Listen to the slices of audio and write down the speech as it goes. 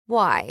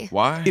Why?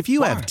 Why? If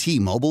you have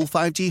T-Mobile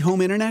 5G home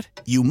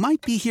internet, you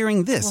might be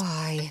hearing this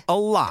Why? a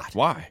lot.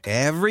 Why?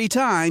 Every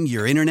time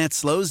your internet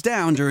slows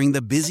down during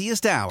the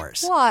busiest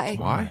hours. Why?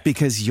 Why?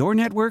 Because your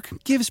network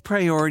gives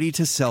priority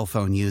to cell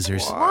phone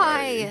users.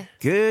 Why?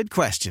 Good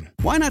question.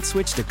 Why not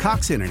switch to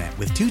Cox Internet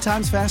with 2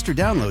 times faster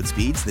download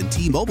speeds than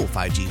T-Mobile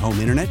 5G home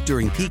internet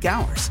during peak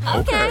hours?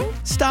 Okay.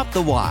 Stop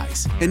the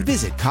whys and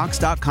visit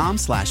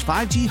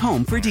cox.com/5G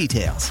home for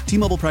details.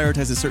 T-Mobile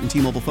prioritizes certain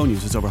T-Mobile phone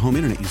users over home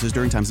internet users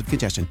during times of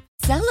congestion.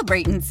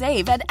 Celebrate and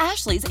save at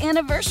Ashley's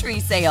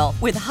Anniversary Sale.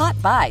 With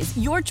Hot Buys,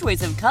 your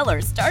choice of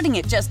colors starting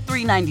at just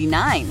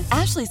 $3.99.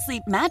 Ashley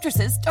Sleep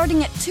mattresses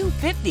starting at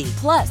 $2.50.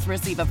 Plus,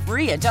 receive a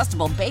free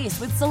adjustable base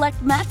with select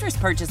mattress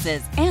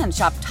purchases. And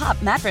shop top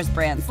mattress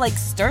brands like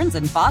Stearns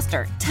 &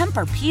 Foster,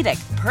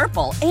 Tempur-Pedic,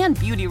 Purple, and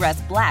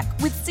Beautyrest Black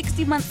with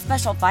 60-month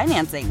special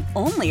financing.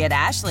 Only at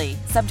Ashley.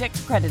 Subject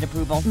to credit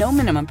approval. No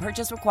minimum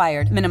purchase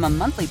required. Minimum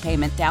monthly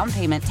payment, down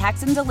payment,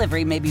 tax, and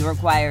delivery may be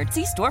required.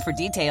 See store for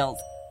details.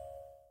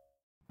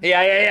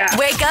 Yeah.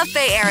 Wake up,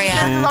 Bay Area.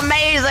 This is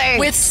amazing.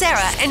 With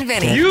Sarah and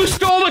Vinny. You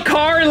stole the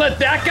car and let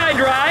that guy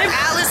drive?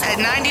 Alice at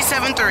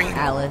 97.3.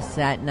 Alice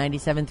at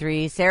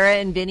 97.3. Sarah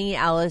and Vinny,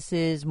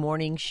 Alice's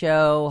morning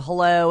show.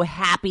 Hello,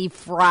 happy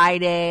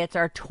Friday. It's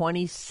our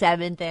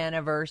 27th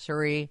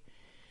anniversary.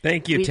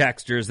 Thank you,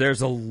 texters.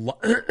 There's a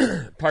lot.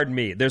 Pardon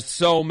me. There's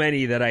so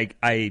many that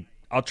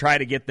I'll try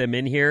to get them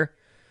in here,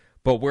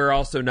 but we're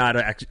also not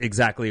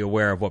exactly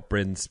aware of what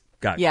Bryn's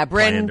got. Yeah,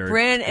 Bryn, and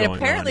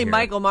apparently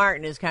Michael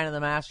Martin is kind of the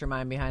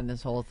mastermind behind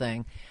this whole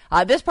thing.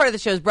 This part of the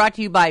show is brought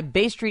to you by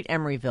Bay Street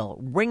Emeryville,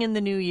 ringing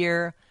the new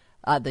year,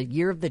 the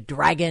year of the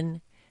dragon,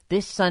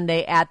 this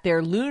Sunday at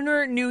their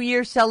Lunar New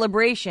Year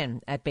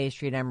celebration at Bay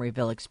Street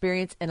Emeryville.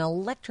 Experience an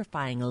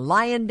electrifying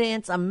lion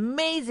dance,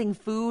 amazing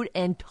food,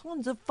 and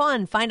tons of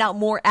fun. Find out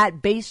more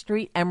at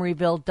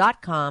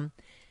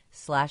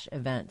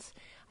baystreetemeryville.com/events.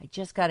 I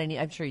just got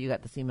I'm sure you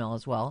got this email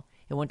as well.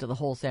 It went to the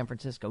whole San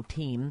Francisco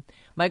team.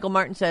 Michael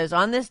Martin says,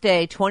 on this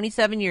day,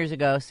 27 years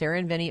ago, Sarah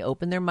and Vinny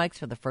opened their mics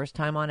for the first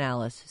time on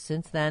Alice.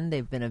 Since then,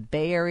 they've been a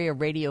Bay Area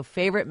radio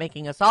favorite,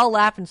 making us all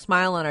laugh and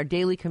smile on our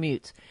daily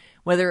commutes.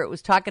 Whether it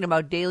was talking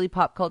about daily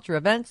pop culture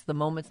events, the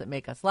moments that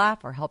make us laugh,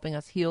 or helping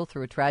us heal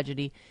through a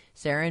tragedy,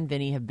 Sarah and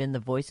Vinny have been the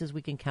voices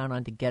we can count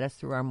on to get us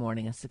through our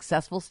morning. A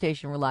successful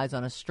station relies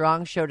on a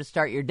strong show to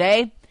start your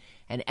day,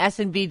 and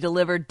S&V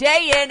delivered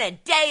day in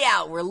and day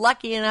out. We're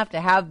lucky enough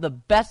to have the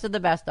best of the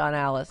best on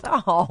Alice.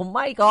 Oh,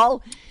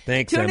 Michael.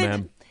 Thanks, MM.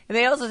 And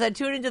they also said,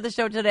 tune into the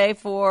show today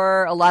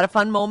for a lot of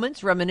fun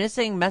moments,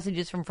 reminiscing,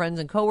 messages from friends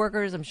and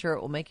coworkers. I'm sure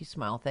it will make you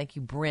smile. Thank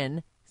you,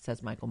 Bryn,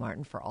 says Michael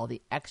Martin, for all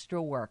the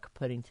extra work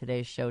putting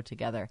today's show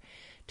together.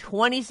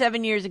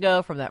 27 years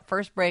ago, from that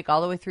first break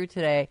all the way through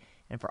today,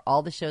 and for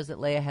all the shows that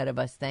lay ahead of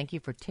us, thank you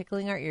for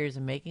tickling our ears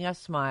and making us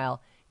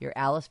smile. Your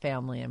Alice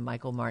family and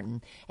Michael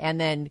Martin. And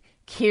then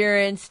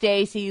Kieran,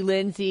 Stacy,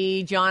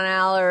 Lindsay, John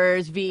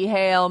Allers, V.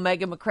 Hale,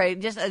 Megan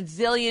McCrae, just a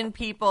zillion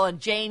people. And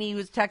Janie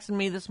was texting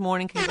me this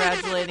morning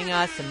congratulating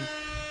us. And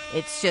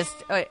it's just,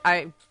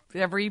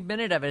 every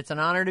minute of it, it's an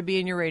honor to be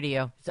in your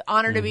radio. It's an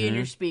honor to be in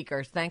your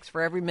speakers. Thanks for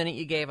every minute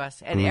you gave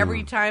us. And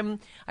every time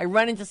I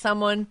run into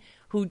someone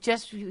who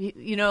just,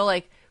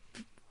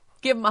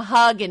 give them a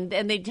hug and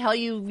they tell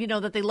you,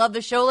 that they love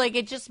the show,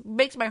 it just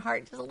makes my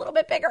heart just a little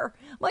bit bigger.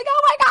 I'm like,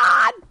 oh my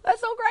God, that's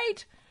so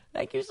great.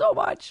 Thank you so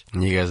much.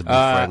 And you guys will be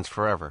friends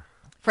forever.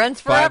 Friends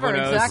forever,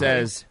 510 exactly.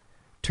 says,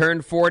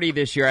 turned 40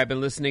 this year. I've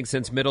been listening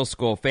since middle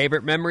school.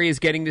 Favorite memory is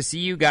getting to see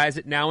you guys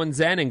at Now and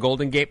Zen in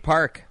Golden Gate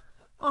Park.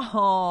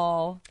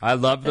 Oh. I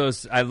love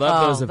those.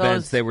 Those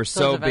events. They were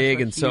so big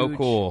and so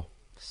cool.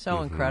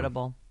 So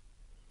incredible.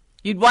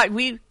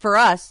 For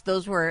us,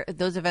 those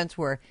events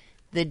were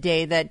the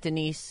day that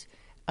Denise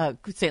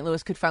St.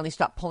 Louis could finally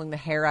stop pulling the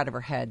hair out of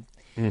her head.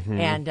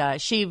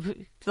 And she,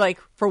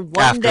 for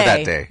one after day.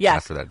 That day. Yes.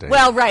 After that day.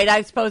 Well, right.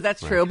 I suppose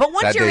that's true. But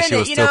once that you're day, in she it,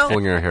 was still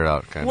pulling her hair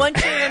out.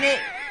 Once you're in it,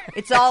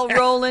 it's all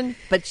rolling.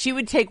 But she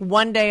would take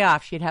one day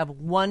off. She'd have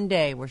one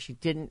day where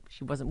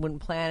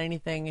wouldn't plan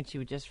anything, and she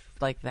would just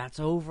that's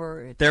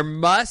over. There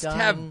must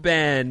have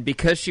been,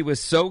 because she was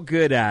so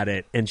good at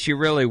it, and she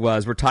really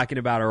was. We're talking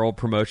about our old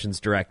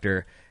promotions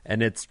director,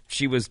 and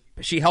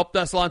she helped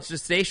us launch the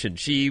station.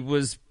 She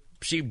was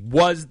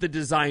the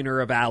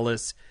designer of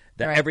Alice.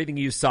 Everything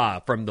you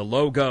saw, from the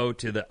logo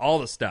to all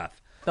the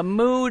stuff. The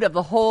mood of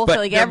the whole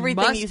thing,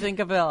 everything you think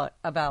about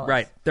Alice.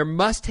 Right. There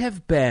must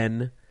have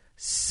been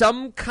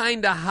some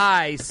kind of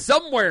high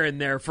somewhere in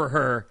there for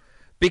her,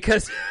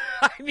 because,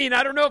 I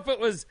don't know if it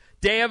was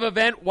day of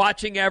event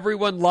watching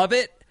everyone love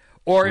it,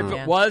 or if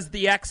it was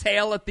the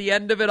exhale at the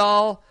end of it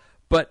all,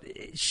 but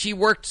she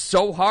worked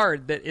so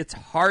hard that it's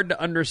hard to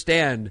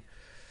understand,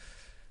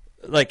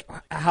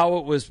 how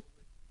it was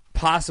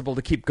possible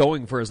to keep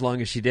going for as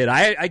long as she did.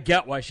 I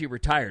get why she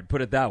retired,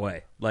 put it that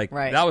way.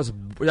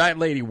 That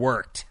lady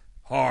worked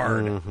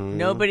hard.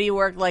 Nobody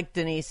worked like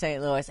Denise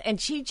St. Louis.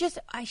 And she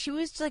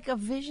was like a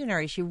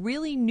visionary. She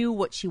really knew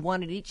what she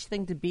wanted each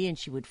thing to be, and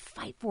she would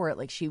fight for it.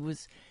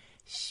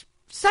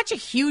 such a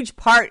huge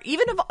part,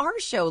 even of our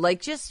show.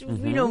 Like, just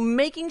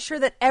making sure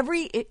that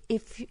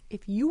if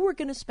you were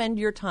going to spend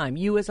your time,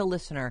 you as a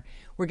listener,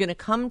 were going to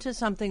come to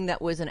something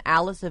that was an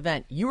Alice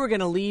event, you were going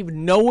to leave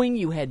knowing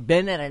you had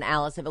been at an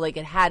Alice event. Like,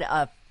 it had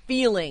a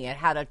feeling, it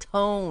had a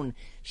tone.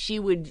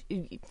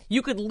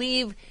 You could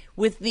leave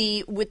with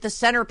the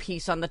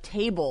centerpiece on the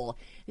table.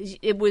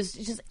 It was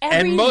just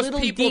every and most little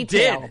people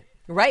detail. did.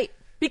 Right.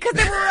 Because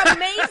they were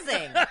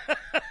amazing.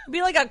 It'd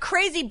be like a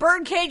crazy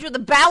birdcage with a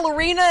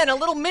ballerina and a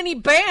little mini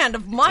band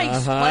of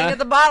mice playing at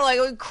the bottom. Like,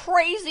 it was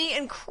crazy,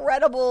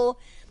 incredible.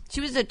 She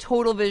was a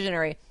total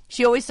visionary.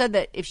 She always said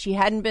that if she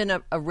hadn't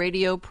been a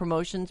radio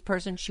promotions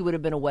person, she would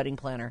have been a wedding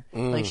planner.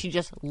 Like, she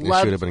just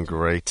loved. She would have been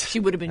great. She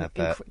would have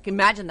been.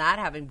 Imagine that,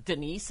 having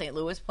Denise St.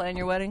 Louis plan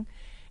your wedding.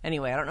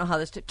 Anyway, I don't know how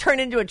this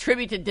turned into a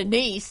tribute to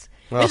Denise.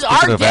 Well, this is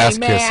speaking our of day, ass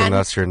man.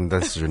 kissing,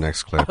 that's your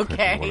next clip.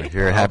 Okay. If you want to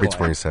hear it. Happy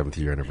 27th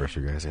year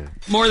anniversary, guys. Yeah.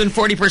 More than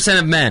 40%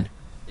 of men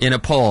in a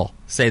poll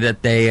say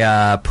that they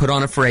put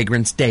on a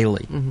fragrance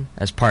daily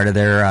as part of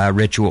their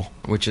ritual,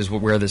 which is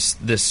where this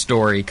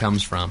story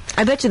comes from.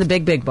 I bet you the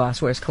big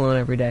boss wears cologne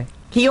every day.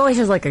 He always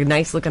has like a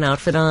nice looking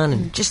outfit on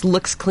and just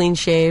looks clean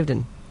shaved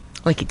and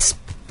like he'd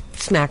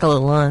smack a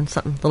little on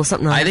something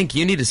on. I think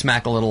you need to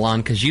smack a little on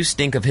because you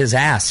stink of his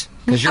ass.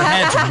 Because your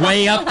head's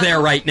way up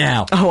there right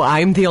now. Oh,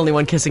 I'm the only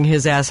one kissing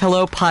his ass.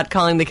 Hello, pot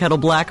calling the kettle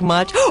black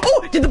much?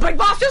 Oh, did the big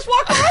boss just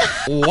walk by?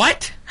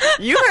 What?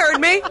 You heard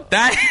me.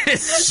 That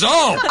is so.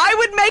 I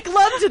would make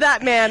love to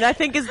that man, I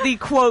think is the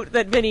quote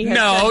that Vinny had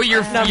No,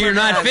 said. you're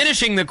not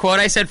finishing the quote.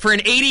 I said for an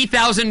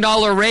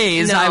 $80,000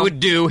 raise, No, I would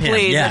do him.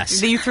 Please,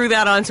 yes. you threw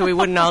that on so we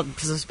wouldn't all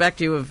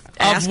suspect you of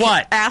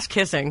what? Ass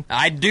kissing.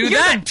 I'd do You're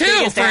that the too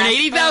biggest for an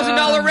ass-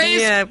 $80,000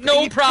 raise. Yeah,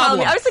 no you problem. called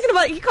me- I was thinking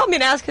about, he called me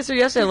an ass kisser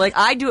yesterday. Like,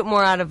 I do it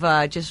more out of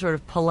just sort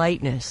of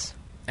politeness.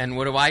 And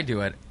what do I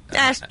do it?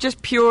 That's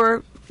just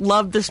pure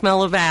love the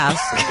smell of ass.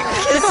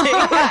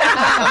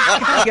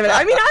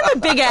 I mean, I'm a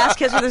big ass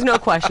kisser, there's no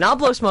question. I'll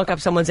blow smoke up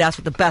someone's ass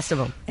with the best of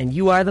them. And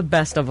you are the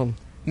best of them.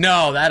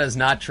 No, that is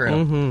not true.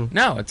 Mm-hmm.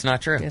 No, it's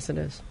not true. Yes, it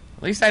is.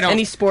 At least I don't.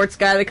 Any sports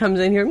guy that comes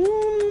in here,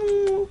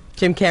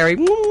 Jim Carrey,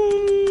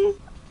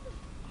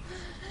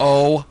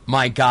 Oh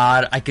my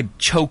God, I could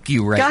choke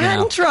you right now. Go ahead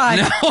and try.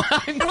 No,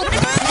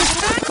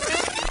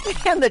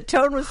 And the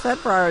tone was set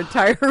for our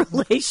entire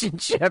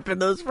relationship in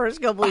those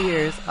first couple of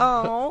years.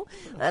 Oh,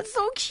 that's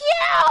so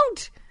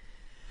cute.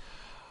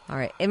 All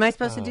right. Am I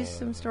supposed to do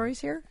some stories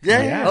here?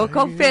 Yeah. Oh,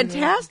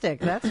 fantastic.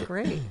 That's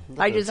great.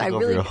 I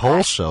really your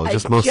whole show,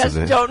 just most of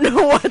it. don't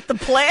know what the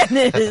plan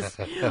is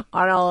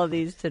on all of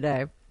these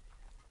today.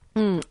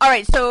 All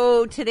right,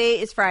 so today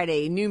is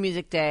Friday, New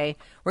Music Day.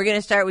 We're going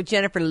to start with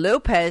Jennifer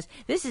Lopez.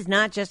 This is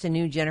not just a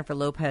new Jennifer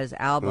Lopez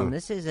album.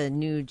 This is a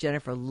new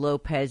Jennifer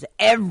Lopez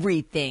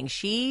everything.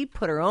 She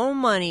put her own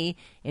money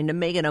into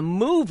making a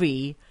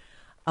movie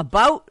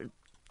about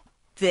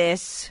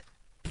this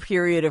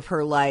period of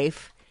her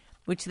life,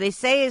 which they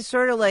say is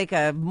sort of like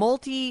a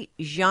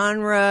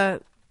multi-genre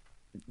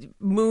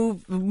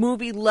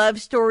movie, love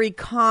story,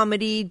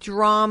 comedy,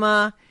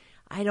 drama.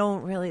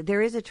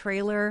 There is a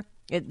trailer.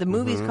 The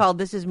movie's called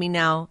This Is Me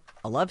Now,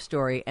 a love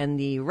story, and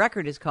the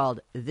record is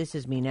called This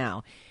Is Me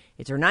Now.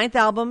 It's her 9th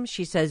album.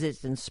 She says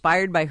it's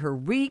inspired by her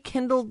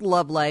rekindled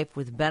love life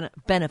with Ben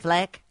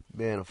Affleck.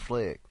 Ben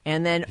Affleck.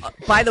 And then,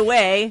 by the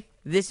way,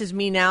 This Is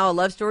Me Now, a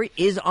love story,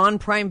 is on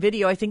Prime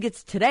Video. I think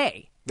it's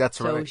today. That's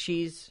right. So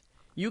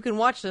you can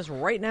watch this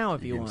right now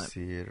if you can want.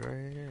 see it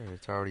right here.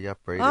 It's already up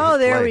right Oh,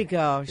 there play. we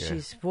go.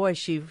 Yeah.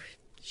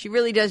 She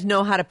really does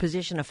know how to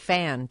position a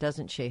fan,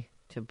 doesn't she?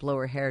 To blow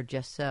her hair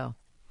just so.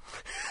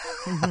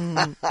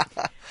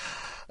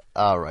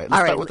 All right.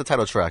 Let's start with the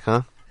title track,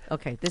 huh?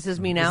 Okay, This Is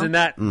Me Now.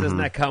 Doesn't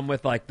that come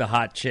with like the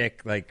hot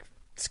chick like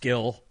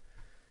skill?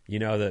 You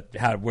know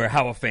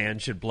how a fan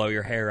should blow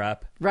your hair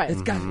up. Right.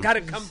 It's got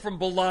to come from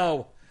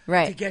below.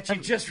 Right. To get you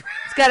just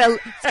It's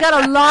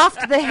got to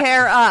loft the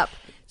hair up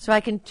so I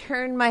can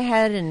turn my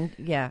head and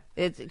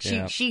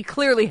she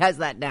clearly has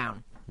that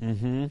down.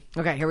 Mm-hmm.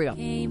 Okay, here we go.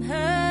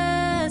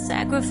 Her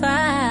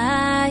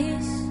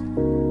sacrifice,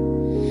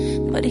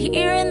 but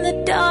here in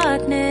the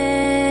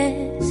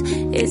darkness,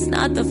 it's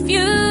not the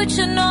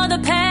future nor the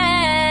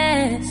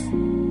past.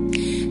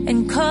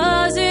 And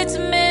 'cause it's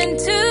meant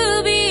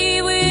to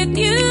be with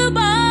you,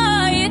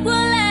 boy, it will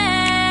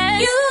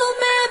last. You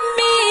met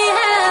me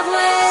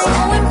halfway,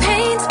 growing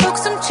pains, broke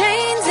some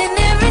chains in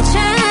every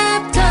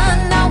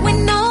chapter. Now we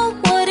know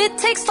what it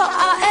takes for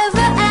our ever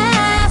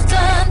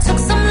after. Took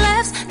some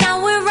lefts,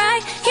 now we're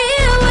right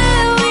here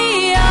where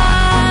we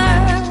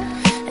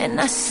are. And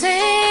I sing,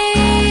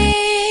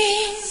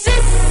 this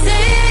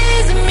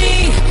is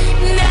me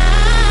now.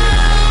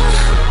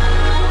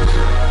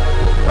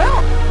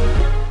 Well,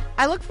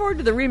 I look forward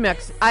to the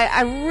remix.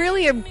 I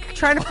really am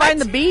trying to find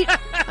the beat.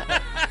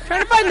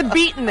 Trying to find the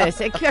beat in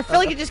this. I feel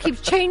like it just keeps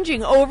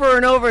changing over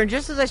and over. And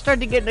just as I start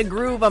to get in a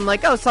groove, I'm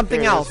like, oh,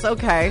 something else.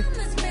 Okay.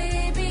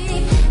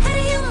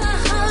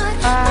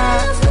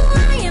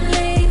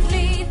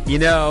 You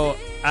know,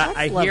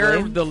 I hear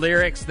lovely. the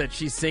lyrics that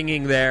she's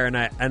singing there, and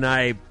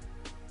I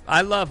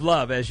love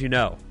love, as you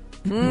know,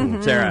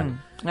 Sarah.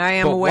 I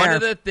am but aware. One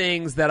of the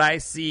things that I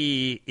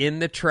see in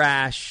the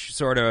trash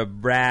sort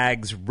of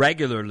rags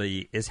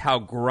regularly is how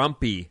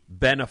grumpy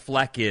Ben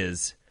Affleck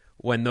is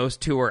when those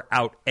two are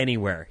out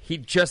anywhere.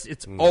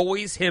 It's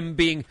always him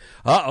being,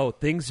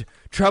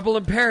 trouble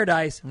in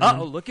paradise.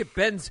 Look at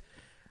Ben's.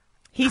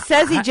 He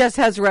says he just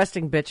has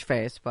resting bitch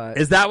face, but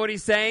is that what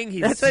he's saying?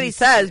 That's what he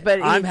says.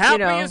 But I'm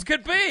happy as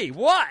could be.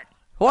 What?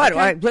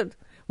 Okay.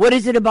 What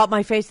is it about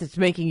my face that's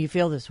making you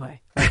feel this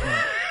way?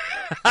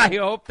 I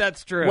hope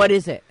that's true. What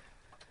is it?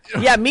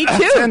 Yeah, me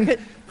too. And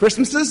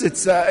Christmases,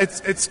 it's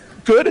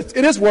good.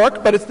 It is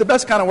work, but it's the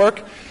best kind of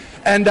work.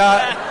 And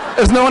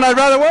there's no one I'd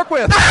rather work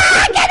with.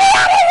 Get me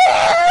out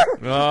of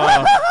here!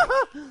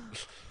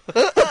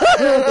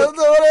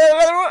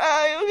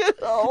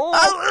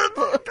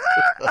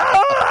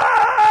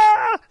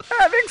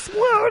 I'm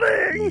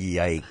exploding.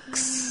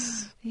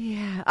 Yikes.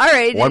 Yeah. All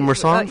right. One more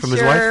song from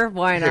his wife? Sure,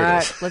 why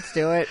not? Let's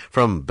do it.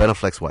 From Ben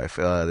Affleck's wife.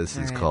 This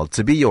is called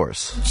To Be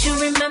Yours. You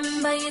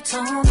remember you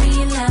told me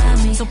you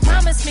love me, so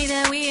promise me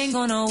that we ain't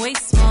gonna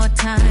waste more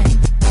time.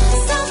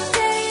 Some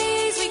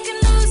days we can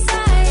lose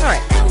sight. All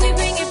right. And we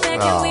bring it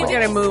back and we We're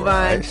going to move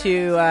on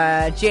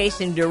to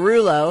Jason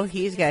Derulo.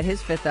 He's got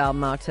his 5th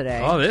album out today.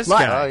 Oh, this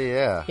guy. Oh,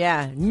 yeah.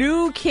 Yeah.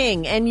 New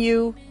King.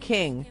 N-U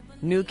King.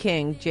 New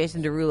King.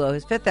 Jason Derulo.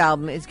 His 5th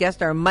album is guest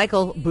star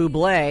Michael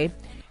Bublé,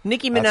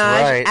 Nicki Minaj,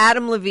 right.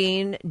 Adam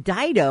Levine,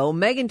 Dido,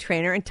 Meghan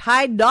Trainor, and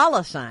Ty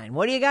Dolla $ign.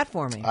 What do you got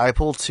for me? I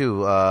pulled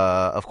 2.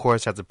 Of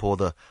course, I have to pull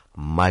the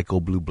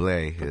Michael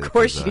Bublé. Of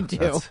course you do.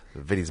 That's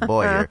Vinny's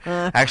boy here.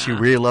 I actually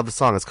really love the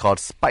song. It's called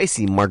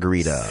Spicy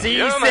Margarita. See,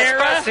 You're my Sarah?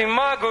 spicy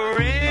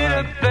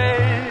margarita,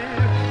 babe.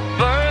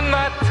 Burn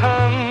my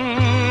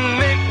tongue,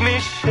 make me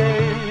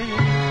shake.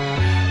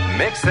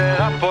 Mix it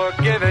up or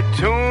give it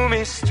to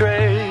me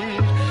straight.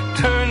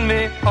 Turn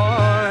me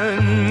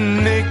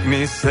on, make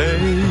me say,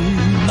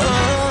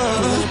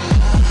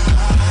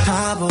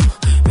 Cabo,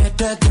 met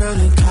that girl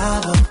in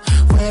Cabo,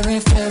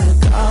 wearing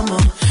Ferragamo.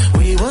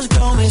 We was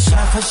going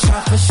shot for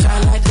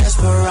shot like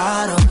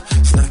Desperado.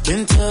 Snuck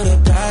into the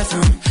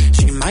bathroom,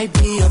 she might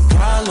be a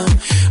problem.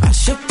 I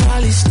should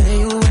probably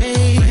stay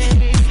away.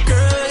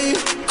 Girl, you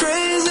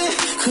crazy,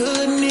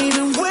 couldn't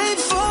even wait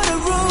for the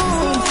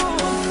room.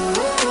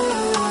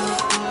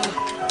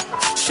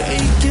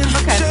 Shaking,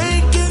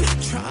 shaking.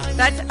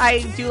 I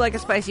do like a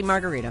spicy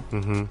margarita.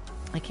 Mm-hmm.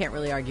 I can't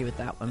really argue with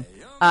that one.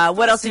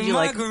 What else did you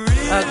like? Okay,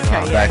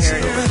 yeah, here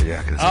it is.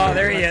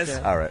 There he is.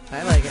 All right.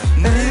 I like it.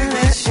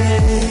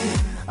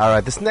 All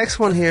right, this next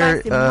one here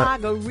Spicy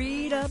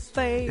margarita,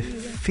 babe.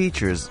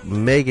 features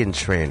Meghan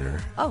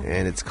Trainor, Oh.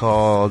 and it's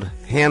called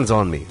Hands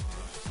on Me.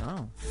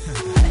 Oh.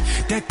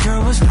 That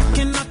girl was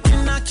knocking in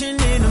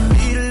the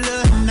middle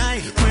of the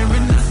night,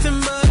 wearing nothing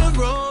but a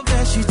robe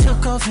that she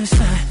took off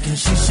inside. And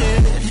she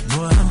said,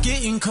 boy, I'm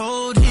getting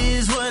cold,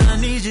 here's what I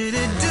need you to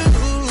do.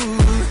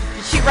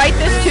 Did she write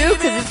this too?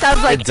 Because it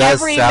sounds like It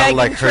does every sound Meghan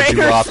like her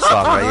Trainor doo-wop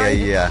song, right?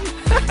 Yeah.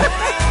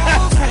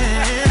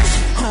 Hands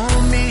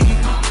on me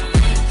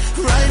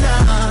right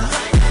now.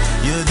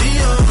 You're the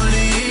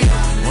only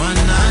one I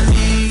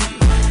need.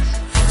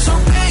 So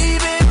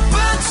baby,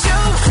 put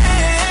your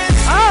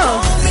hands on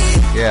me.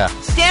 Yeah.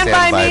 Stand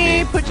by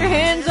me, put your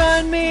hands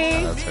on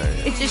me. That's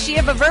right. Does she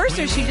have a verse,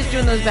 or is she just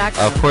doing those back?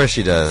 Of course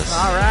she does.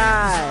 All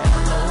right.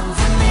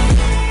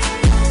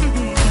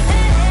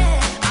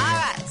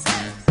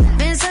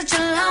 Been such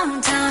a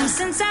long time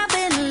since I've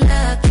been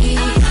lucky.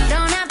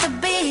 Don't have to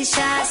be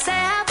shy, say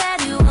how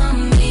bad you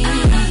want me.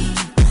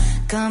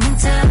 Come and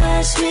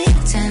touch me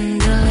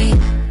tenderly,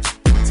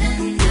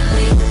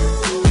 tenderly.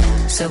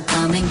 So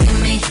come and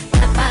give me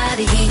the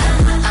body heat.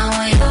 I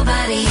want your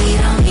body heat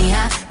on me.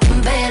 I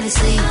can barely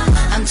sleep.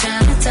 I'm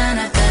trying to turn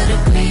up the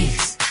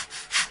degrees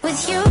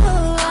with you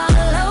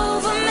all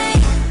over me.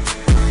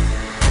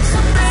 So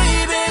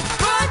baby,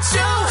 put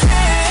your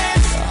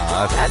hands.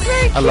 That's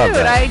very cute. I love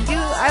that. I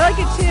like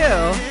it too.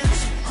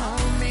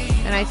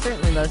 And I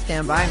certainly love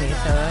Stand By Me,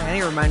 so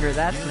any reminder of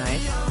that's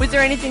nice. Was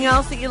there anything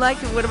else that you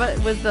liked? What about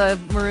with the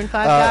Maroon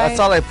 5 guy? That's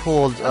all I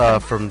pulled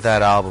from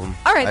that album.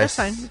 All right, that's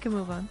fine. We can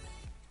move on.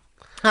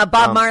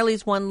 Bob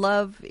Marley's One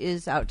Love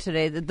is out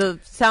today. The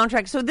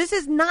soundtrack. So this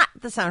is not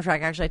the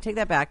soundtrack, actually. I take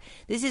that back.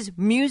 This is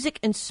music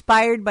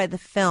inspired by the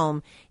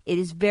film. It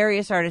is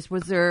various artists.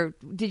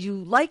 Did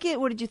you like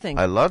it? What did you think?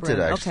 I loved it,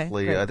 Brandon?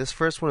 actually. Okay, This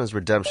first one is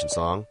Redemption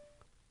Song.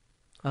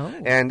 Oh.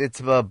 And it's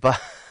by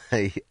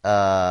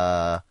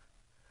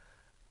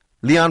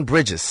Leon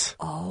Bridges.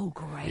 Oh,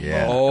 great.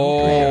 Yeah.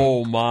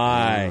 Oh,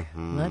 my.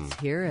 Mm-hmm. Let's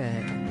hear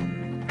it.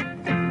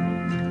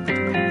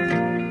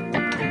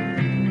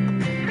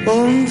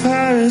 On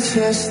pirates,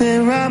 yes, they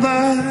rob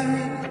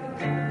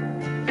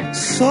I.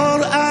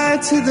 Sold I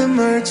to the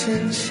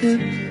merchant ship.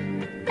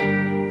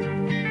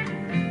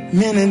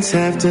 Minutes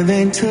after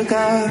they took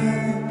I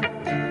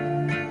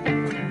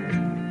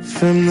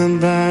from the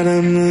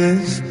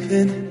bottomless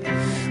pit.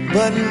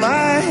 But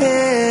my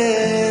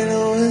head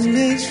was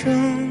made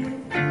strong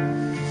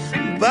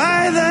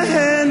by the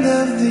hand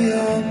of the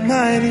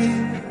Almighty.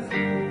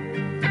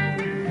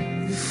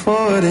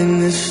 Forward in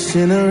this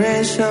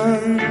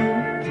generation,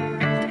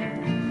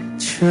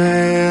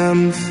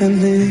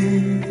 triumphantly.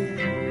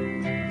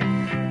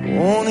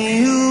 Won't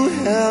you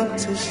help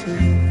to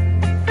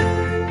sing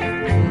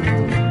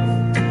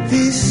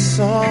these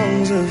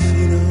songs of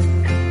freedom?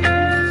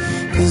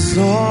 'Cause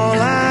all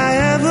I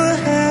ever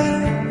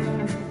had,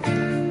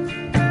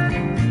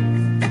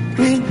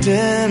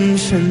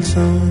 redemption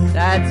song.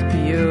 That's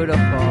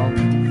beautiful.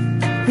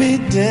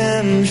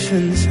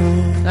 Redemption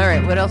song. All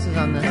right, what else is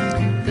on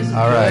this? This is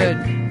All good.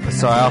 right.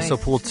 So I also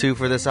pulled 2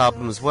 for this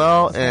album as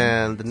well,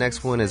 and the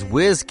next one is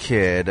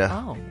WizKid.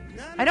 Oh,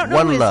 I don't know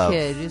One Love.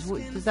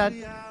 WizKid. Is that?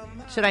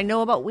 Should I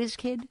know about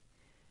WizKid?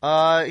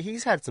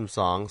 He's had some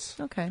songs.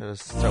 Okay.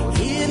 Let's start with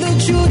Hear the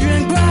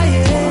children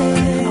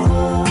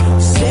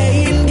crying,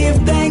 saying give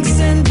thanks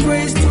and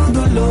praise to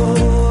the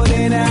Lord,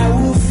 and I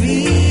will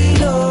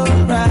feel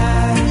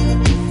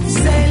alright.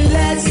 Say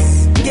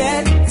let's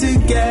get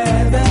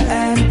together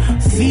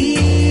and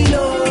feel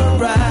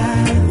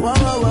alright. Whoa,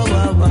 whoa, whoa,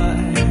 whoa, whoa.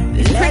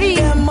 Pretty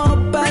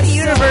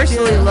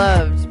universally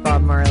loved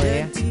Bob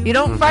Marley. You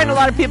don't find a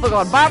lot of people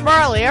going, Bob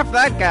Marley, F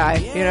that guy.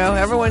 You know,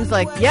 everyone's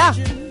like, yeah.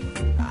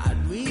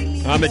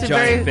 I'm a It's a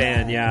giant very-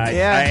 fan, yeah.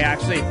 I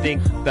actually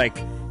think, like,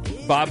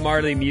 Bob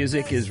Marley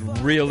music is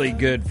really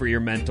good for your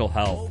mental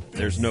health.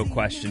 There's no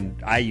question.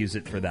 I use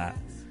it for that.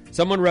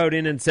 Someone wrote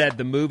in and said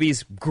the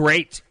movie's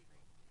great.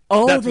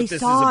 Oh, That's they what this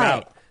saw is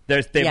about.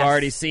 They've Yes.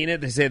 already seen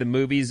it. They say the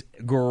movie's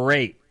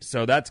great.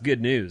 So that's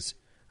good news.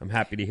 I'm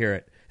happy to hear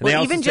it. And Well, they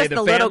also even say just the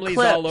the little family's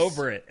clips. all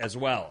over it as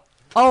well.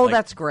 Oh, Like,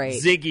 that's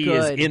great. Ziggy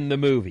Good. is in the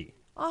movie.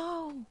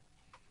 Oh.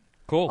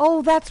 Cool.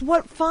 Oh, that's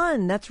what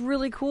fun. That's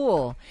really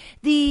cool.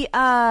 The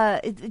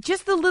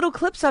just the little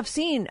clips I've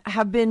seen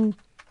have been.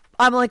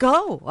 I'm like,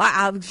 oh,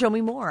 show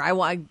me more.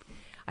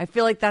 I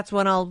feel like that's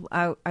when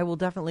I will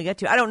definitely get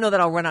to. I don't know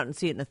that I'll run out and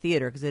see it in the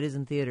theater because it is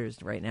in theaters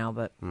right now,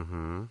 but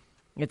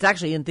it's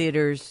actually in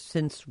theaters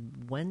since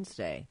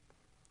Wednesday.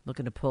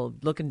 Looking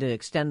to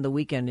extend the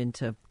weekend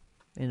into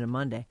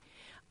Monday.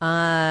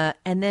 And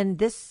then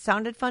this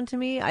sounded fun to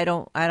me. I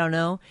don't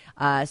know.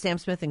 Sam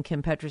Smith and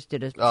Kim Petras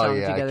did a song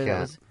together that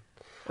was.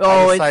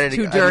 Oh, it's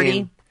too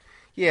dirty.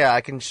 Yeah,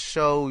 I can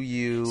show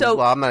you. So-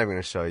 well, I'm not even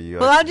going to show you.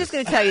 Well, I'm just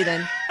going to tell you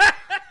then.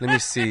 Let me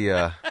see.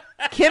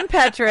 Kim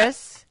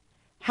Petras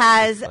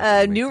has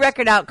a new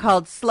record out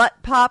called Slut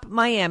Pop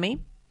Miami.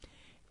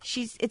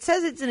 It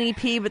says it's an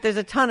EP, but there's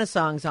a ton of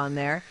songs on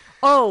there.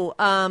 Oh,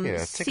 take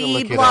a C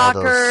look at all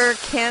Blocker,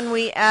 those. Can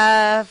We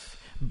F,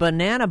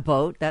 Banana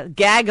Boat, that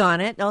Gag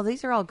on It. Oh,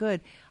 these are all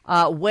good.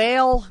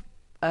 Whale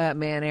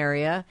Man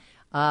Area.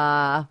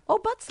 Butt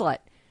Slut.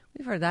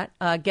 We've heard that.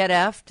 Get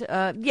Effed.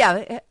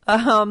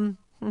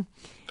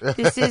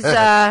 This is,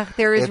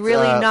 there is It's,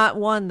 really not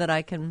one that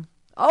I can.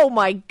 Oh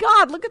my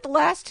God, look at the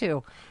last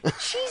two.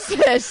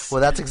 Jesus. Well,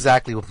 that's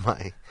exactly what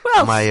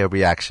my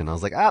reaction. I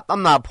was like,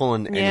 I'm not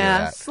pulling any of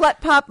that.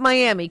 Slut Pop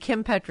Miami,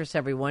 Kim Petras,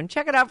 everyone.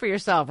 Check it out for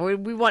yourself.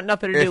 We want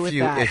nothing to do with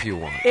that. If you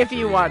want. If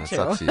you want It's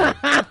up to.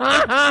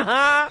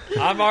 to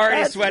you. I'm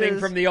already That's sweating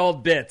just- from the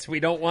old bits. We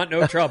don't want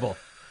no trouble.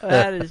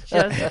 That is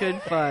just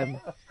good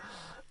fun.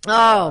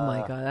 Oh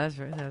my God,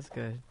 that's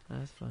good.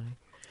 That's funny.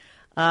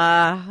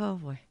 Oh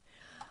boy.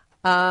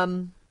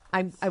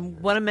 I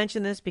want to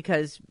mention this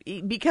because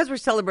we're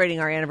celebrating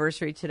our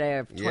anniversary today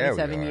of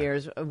 27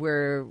 years.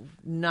 We're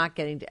not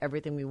getting to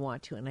everything we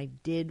want to, and I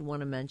did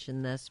want to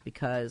mention this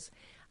because,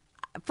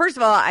 first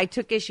of all, I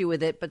took issue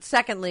with it, but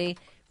secondly,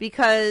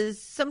 because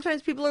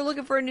sometimes people are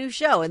looking for a new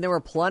show, and there were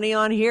plenty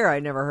on here I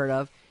never heard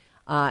of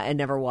and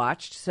never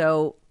watched.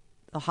 So,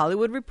 The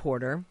Hollywood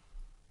Reporter.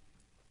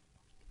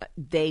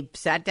 They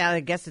sat down, I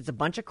guess it's a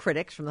bunch of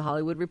critics from The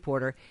Hollywood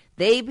Reporter.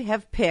 They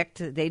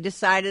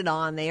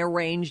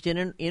arranged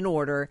in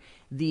order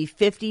the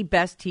 50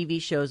 best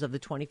TV shows of the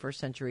 21st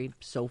century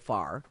so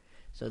far.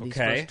 So these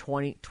first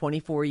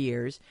 24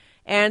 years.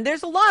 And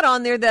there's a lot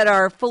on there that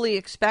are fully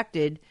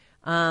expected,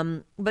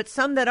 but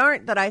some that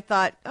aren't that I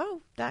thought,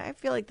 I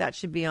feel like that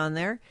should be on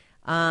there.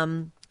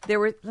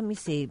 Let me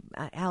see.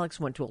 Alex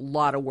went to a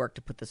lot of work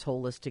to put this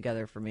whole list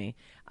together for me.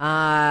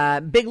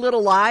 Big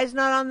Little Lies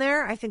not on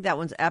there. I think that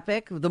one's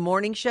epic. The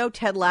Morning Show,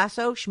 Ted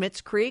Lasso, Schitt's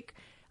Creek.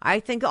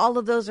 I think all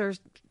of those are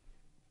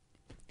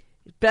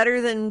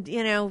better than,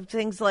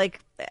 things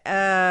like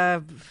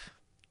Vida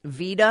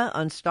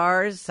on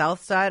Starz,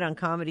 South Side on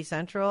Comedy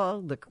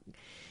Central.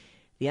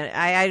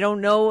 I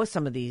don't know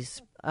some of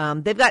these.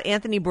 They've got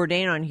Anthony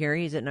Bourdain on here.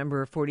 He's at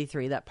number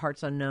 43. That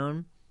part's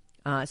unknown.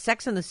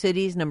 Sex and the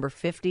City's number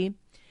 50.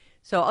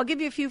 So I'll give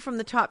you a few from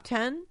the top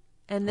 10,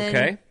 and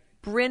then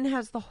Bryn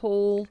has the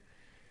whole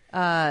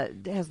story,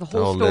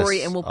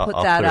 list. and we'll I'll put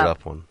that put it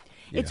up. one.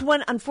 It's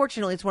one.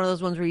 Unfortunately, it's one of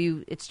those ones where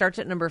it starts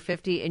at number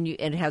 50, and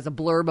it has a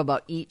blurb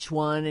about each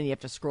one, and you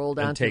have to scroll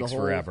down through the whole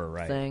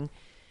forever, thing.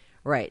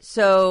 Right.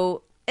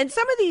 So, and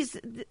some of these,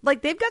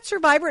 like they've got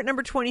Survivor at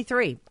number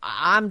 23.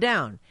 I'm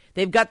down.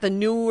 They've got the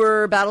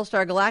newer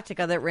Battlestar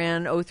Galactica that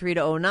ran 03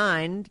 to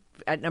 09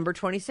 at number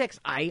 26.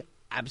 I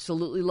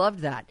absolutely loved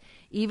that.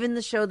 Even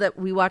the show that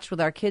we watched with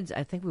our kids,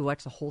 I think we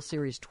watched the whole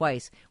series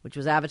twice, which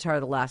was Avatar: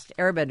 The Last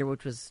Airbender,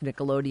 which was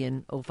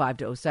Nickelodeon 05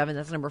 to 07.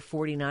 That's number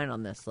 49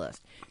 on this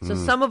list. So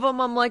some of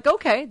them I'm like,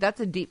 okay, that's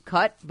a deep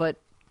cut, but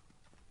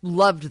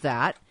loved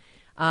that.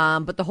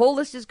 But the whole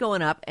list is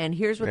going up, and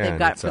here's what they've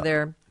got for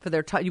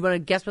their top. You want to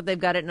guess what they've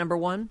got at number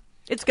one?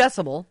 It's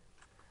guessable.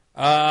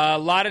 A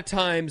lot of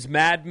times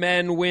Mad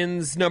Men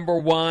wins number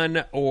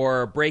one,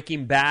 or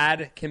Breaking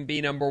Bad can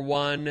be number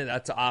one.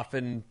 That's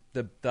often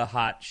the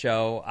hot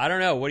show. I don't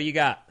know. What do you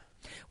got?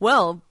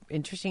 Well,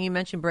 interesting you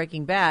mentioned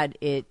Breaking Bad.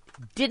 It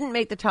didn't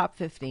make the top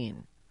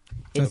 15.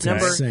 That's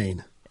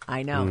insane.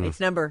 I know. It's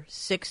number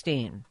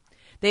 16.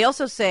 They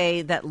also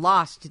say that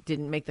Lost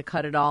didn't make the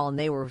cut at all, and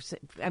they were,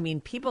 I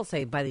mean, people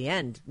say by the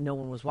end no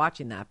one was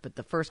watching that, but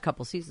the first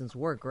couple seasons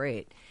were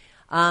great.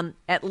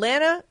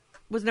 Atlanta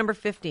was number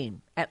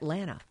 15.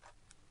 Atlanta.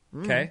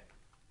 Okay.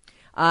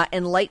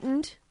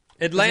 Enlightened.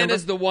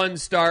 Atlanta's the one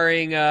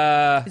starring...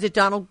 Is it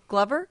Donald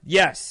Glover?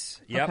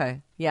 Yes. Yep.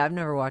 Okay. Yeah, I've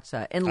never watched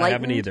that. Enlightened. I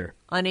haven't either.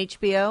 On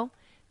HBO.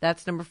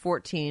 That's number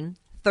 14.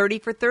 30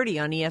 for 30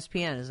 on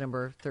ESPN is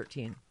number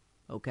 13.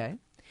 Okay.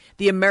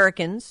 The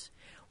Americans,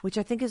 which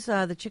I think is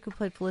the chick who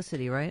played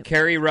Felicity, right?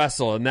 Kerry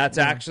Russell. And that's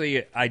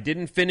actually... I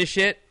didn't finish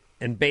it,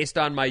 and based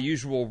on my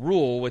usual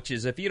rule, which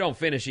is if you don't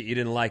finish it, you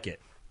didn't like it.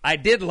 I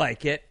did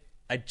like it.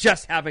 I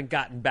just haven't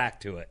gotten back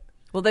to it.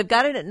 Well, they've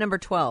got it at number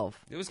 12.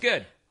 It was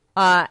good.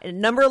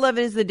 Number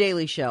 11 is The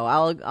Daily Show.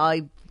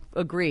 I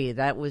agree.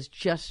 That was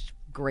just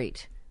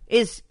great.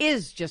 Is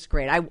just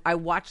great. I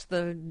watched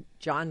the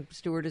Jon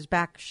Stewart is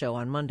Back show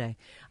on Monday.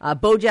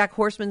 BoJack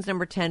Horseman's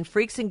number 10.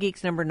 Freaks and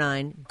Geeks number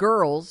 9.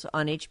 Girls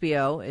on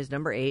HBO is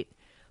number 8,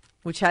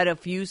 which had a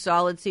few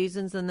solid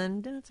seasons and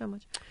then not so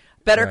much.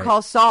 Better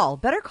Call Saul.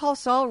 Better Call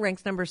Saul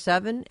ranks number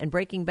 7, and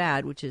Breaking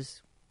Bad, which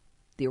is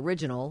the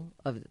original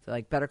of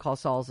like Better Call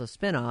Saul's a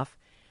spinoff.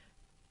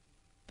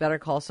 Better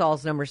Call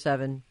Saul's number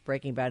 7,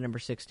 Breaking Bad number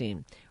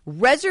 16.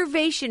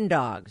 Reservation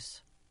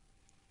Dogs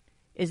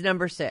is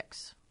number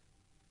 6.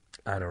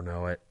 I don't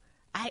know it.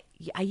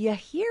 You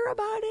hear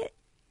about it?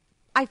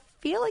 I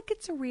feel like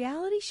it's a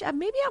reality show.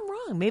 Maybe I'm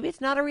wrong. Maybe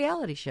it's not a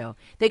reality show.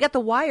 They got The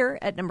Wire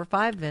at number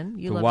 5, Vin.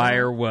 The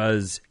Wire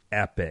was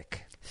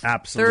epic.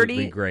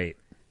 Absolutely great.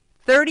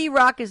 30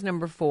 Rock is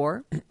number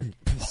 4.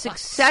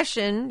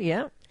 Succession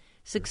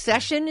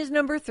is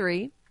number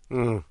 3.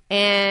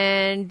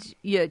 And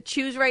you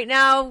choose right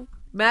now,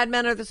 Mad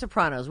Men or The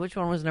Sopranos. Which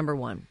one was number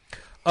 1?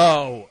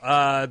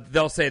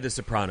 They'll say The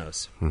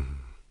Sopranos.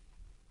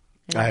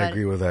 I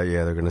agree with that.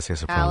 Yeah, they're going to say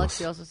Sopranos.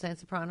 Alex, you also saying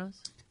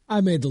Sopranos?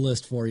 I made the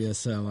list for you,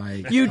 so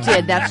I... You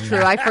did. That's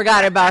true. I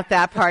forgot about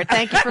that part.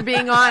 Thank you for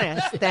being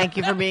honest.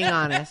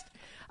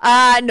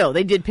 No,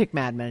 they did pick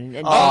Mad Men.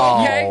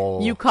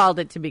 You called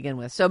it to begin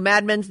with. So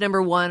Mad Men's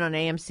number 1 on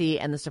AMC,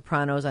 and The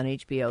Sopranos on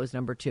HBO is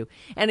number 2.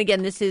 And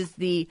again, this is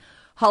the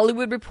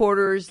Hollywood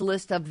Reporter's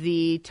list of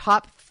the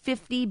top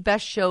 50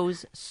 best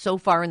shows so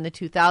far in the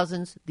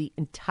 2000s. The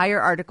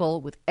entire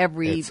article with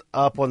every... It's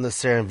up on the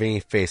Sarah and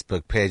Vinny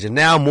Facebook page. And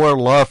now more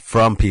love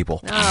from people.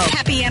 Oh.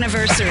 Happy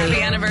anniversary.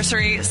 Happy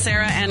anniversary,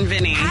 Sarah and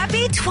Vinny.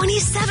 Happy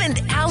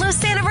 27th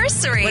Alice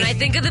anniversary. When I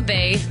think of the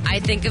Bay,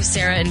 I think of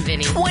Sarah and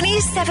Vinny.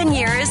 27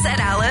 years at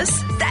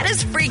Alice. That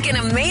is freaking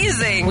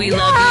amazing. We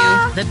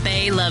love you. The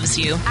Bay loves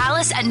you.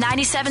 Alice at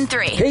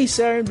 97.3. Hey,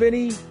 Sarah and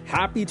Vinny.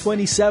 Happy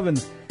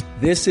 27th.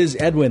 This is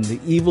Edwin, the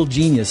evil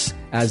genius,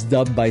 as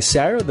dubbed by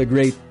Sarah, the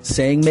great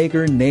saying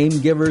maker, name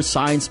giver,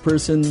 science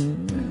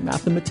person,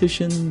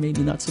 mathematician,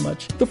 maybe not so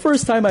much. The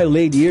first time I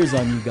laid ears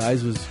on you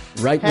guys was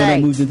right when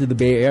I moved into the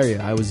Bay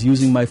Area. I was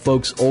using my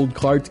folks' old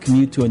car to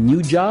commute to a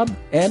new job,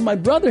 and my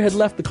brother had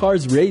left the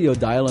car's radio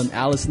dial on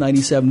Alice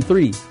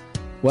 97.3.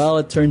 Well,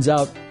 it turns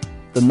out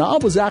the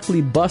knob was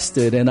actually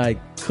busted, and I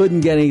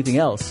couldn't get anything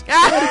else.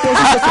 But it wasn't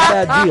just a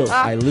bad deal.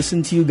 I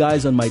listened to you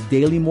guys on my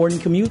daily morning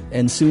commute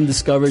and soon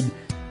discovered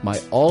my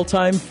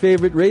all-time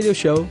favorite radio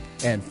show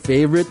and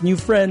favorite new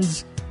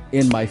friends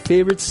in my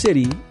favorite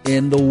city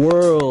in the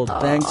world.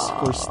 Thanks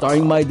for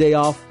starting my day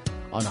off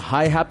on a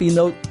high, happy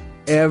note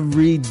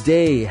every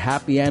day.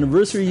 Happy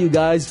anniversary, you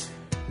guys.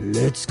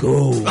 Let's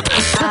go.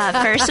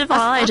 First of all,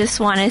 I just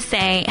want to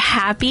say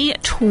happy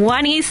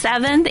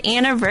 27th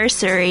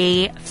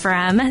anniversary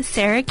from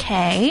Sarah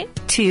Kay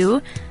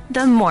to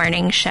the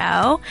morning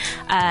show,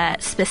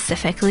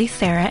 specifically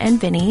Sarah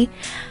and Vinny.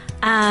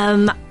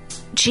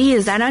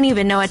 Geez, I don't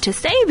even know what to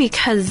say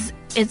because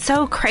it's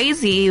so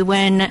crazy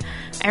when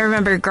I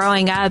remember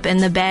growing up in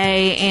the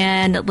Bay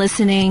and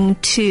listening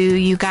to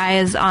you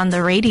guys on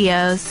the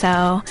radio.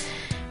 So,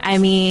 I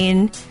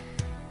mean,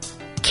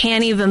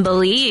 can't even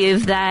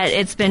believe that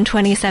it's been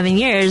 27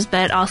 years,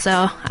 but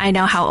also I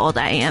know how old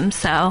I am,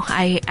 so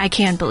I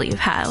can't believe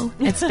how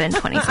it's been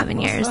 27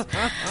 years.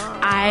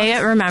 I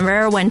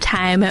remember one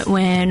time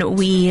when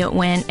we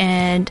went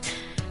and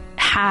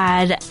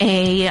had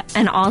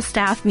an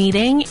all-staff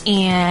meeting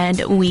and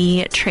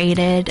we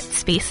traded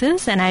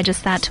spaces, and I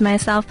just thought to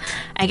myself,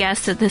 I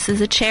guess that this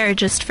is a chair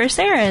just for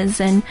Sarah's,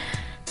 and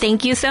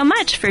thank you so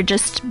much for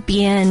just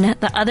being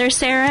the other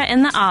Sarah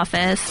in the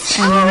office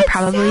and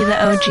probably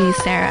the OG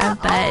Sarah,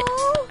 but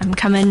I'm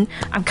coming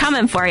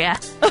for you.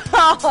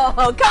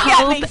 Oh, come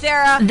get me,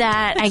 Sarah.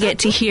 That I get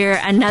to hear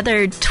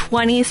another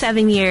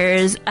 27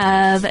 years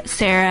of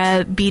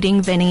Sarah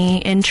beating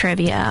Vinny in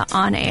trivia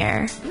on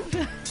air.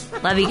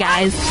 Love you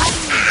guys.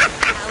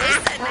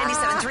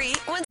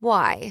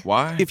 Why?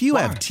 If you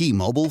have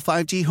T-Mobile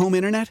 5G home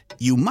internet,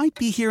 you might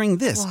be hearing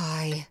this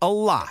a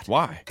lot.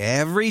 Why?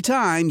 Every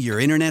time your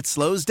internet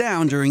slows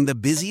down during the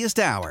busiest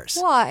hours.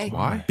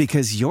 Why?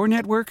 Because your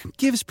network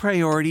gives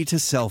priority to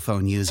cell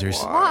phone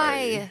users.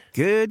 Why?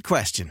 Good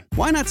question.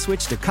 Why not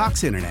switch to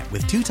Cox Internet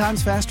with 2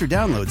 times faster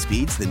download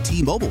speeds than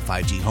T-Mobile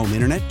 5G home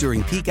internet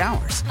during peak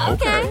hours?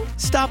 Okay.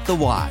 Stop the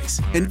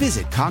whys and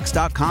visit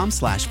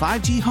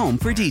cox.com/5G home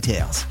for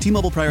details.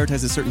 T-Mobile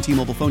prioritizes certain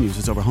T-Mobile phone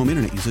users over home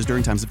internet users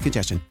during times of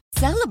congestion.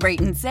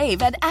 Celebrate and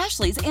save at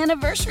Ashley's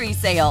Anniversary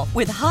Sale.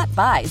 With Hot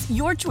Buys,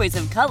 your choice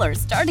of colors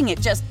starting at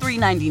just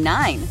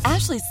 $3.99.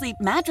 Ashley Sleep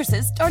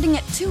mattresses starting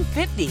at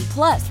 $2.50.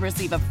 Plus,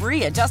 receive a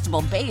free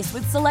adjustable base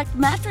with select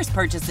mattress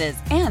purchases.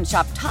 And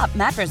shop top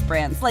mattress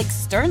brands like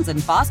Stearns &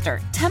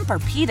 Foster,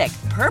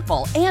 Tempur-Pedic,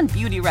 Purple, and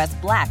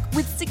Beautyrest Black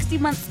with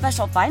 60-month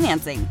special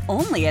financing.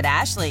 Only at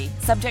Ashley.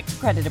 Subject to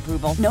credit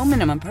approval. No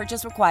minimum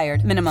purchase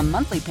required. Minimum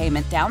monthly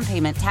payment, down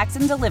payment, tax,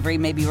 and delivery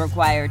may be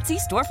required. See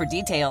store for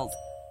details.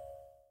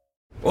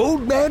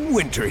 Old Man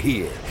Winter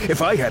here.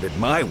 If I had it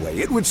my way,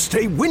 it would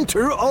stay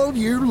winter all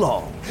year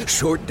long.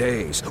 Short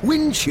days,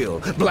 wind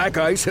chill, black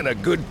ice, and a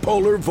good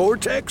polar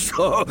vortex.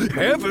 Oh,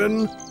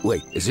 heaven.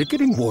 Wait, is it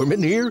getting warm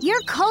in here?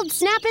 Your cold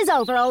snap is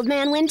over, Old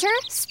Man Winter.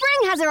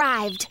 Spring has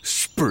arrived.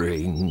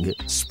 Spring.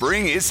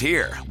 Spring is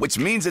here, which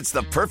means it's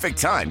the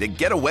perfect time to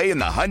get away in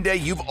the Hyundai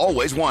you've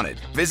always wanted.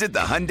 Visit the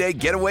Hyundai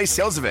Getaway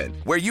Sales Event,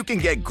 where you can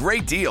get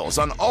great deals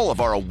on all of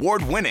our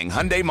award-winning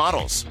Hyundai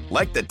models,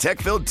 like the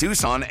tech-filled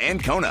Tucson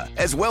and Kona,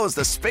 as well as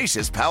the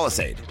spacious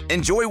Palisade.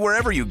 Enjoy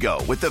wherever you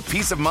go with the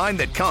peace of mind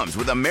that comes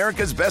with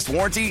America's best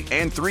warranty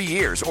and 3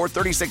 years or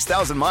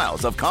 36,000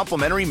 miles of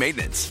complimentary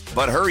maintenance.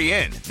 But hurry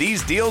in,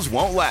 these deals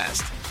won't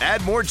last.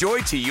 Add more joy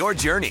to your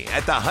journey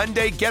at the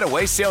Hyundai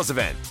Getaway Sales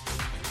Event.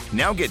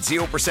 Now get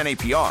 0%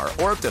 APR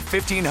or up to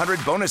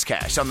 $1,500 bonus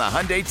cash on the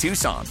Hyundai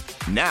Tucson.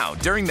 Now,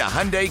 during the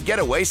Hyundai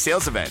Getaway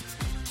Sales Event.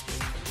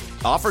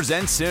 Offers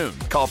end soon.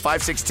 Call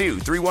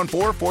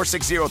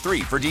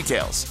 562-314-4603 for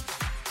details.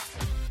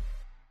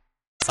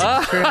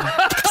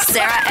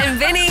 Sarah and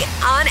Vinny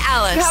on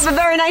Alice. You have a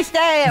very nice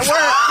day at work.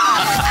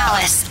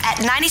 Alice at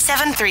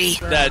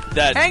 97.3.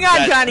 Hang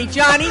on,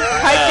 Johnny.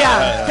 Pipe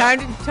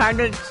down. Time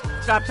to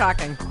stop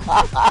talking.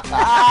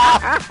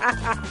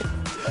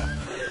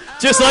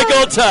 Just like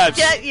old times.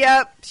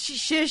 Yep.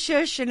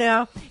 Shush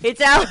now.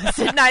 It's Alice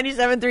at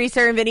 97.3,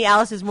 Sarah and Vinny,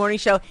 Alice's morning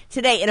show.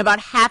 Today, in about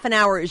half an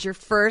hour, is your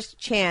first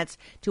chance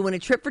to win a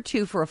trip for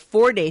 2 for a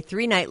 4-day,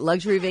 3-night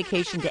luxury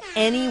vacation to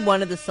any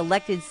one of the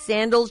selected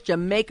Sandals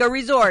Jamaica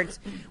resorts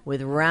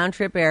with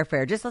round-trip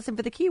airfare. Just listen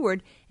for the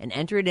keyword and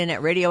enter it in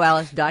at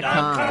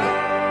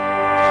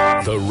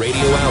radioalice.com. The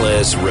Radio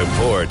Alice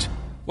Report.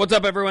 What's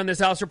up, everyone?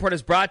 This Alice Report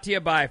is brought to you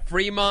by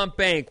Fremont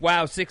Bank.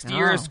 Wow, 60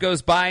 years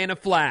goes by in a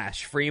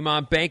flash.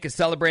 Fremont Bank is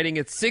celebrating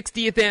its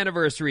 60th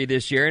anniversary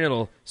this year, and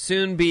it'll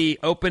soon be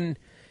open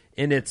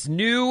in its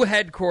new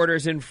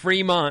headquarters in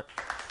Fremont.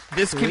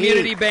 This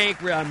community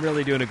bank, I'm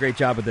really doing a great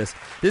job with this.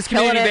 This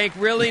community bank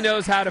really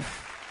knows how to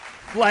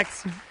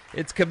flex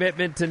its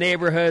commitment to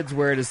neighborhoods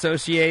where its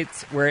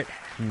associates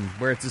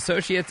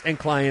and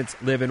clients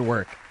live and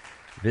work.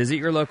 Visit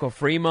your local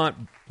Fremont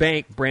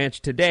Bank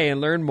branch today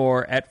and learn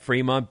more at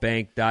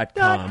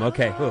fremontbank.com.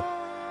 Okay,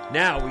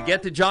 now we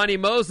get to Jonny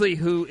Moseley,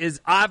 who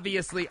is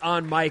obviously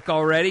on mic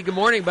already. Good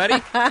morning,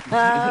 buddy.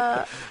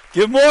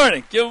 Good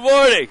morning.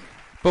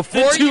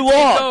 Before you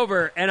take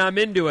over, and I'm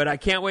into it, I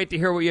can't wait to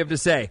hear what you have to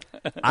say.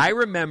 I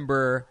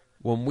remember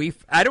when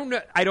I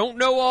don't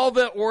know all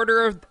the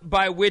order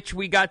by which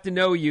we got to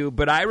know you,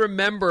 but I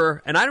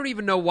remember, and I don't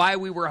even know why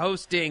we were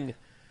hosting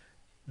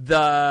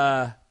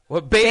the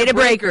Beta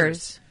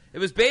Breakers. It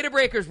was Beta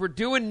Breakers. We're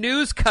doing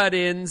news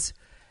cut-ins,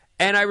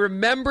 and I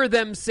remember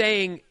them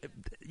saying,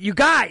 "You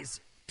guys,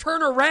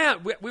 turn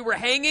around." We were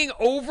hanging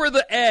over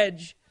the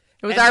edge.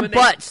 It was our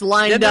butts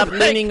lined up,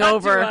 leaning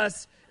over.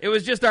 Us, it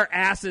was just our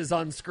asses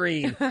on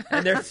screen.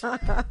 And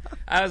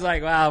I was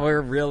like, wow,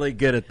 we're really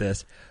good at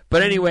this.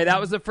 But anyway, that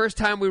was the first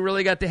time we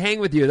really got to hang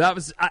with you. That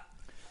was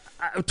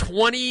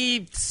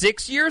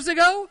 26 years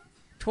ago?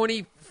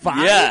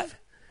 25? Yeah.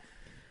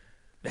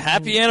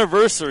 Happy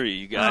anniversary,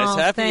 you guys. Oh,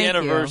 Happy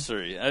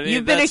anniversary. I mean,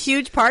 you've been a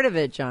huge part of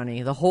it,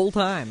 Johnny, the whole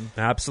time.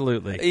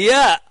 Absolutely.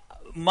 Yeah.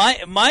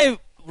 My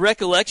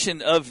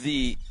recollection of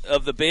the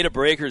Beta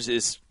Breakers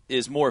is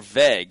more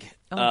vague.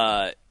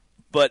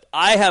 But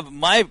I have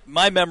my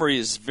memory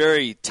is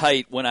very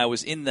tight when I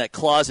was in that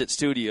closet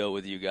studio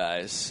with you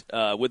guys,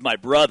 with my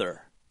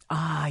brother.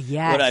 Ah,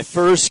 yes. When I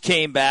first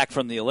came back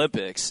from the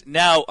Olympics.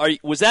 Now,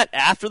 was that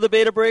after the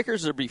Beta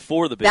Breakers or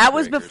before the Beta That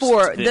Breakers? was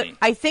before.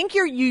 I think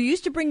you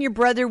used to bring your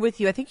brother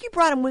with you. I think you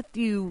brought him with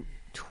you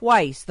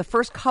twice, the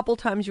first couple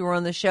times you were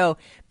on the show,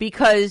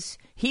 because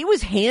he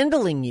was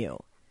handling you.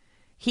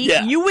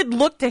 You would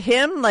look to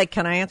him like,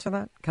 can I answer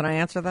that? Can I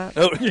answer that?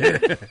 Oh,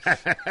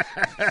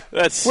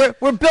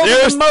 we're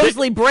building the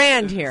Moseley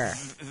brand here.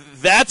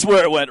 That's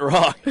where it went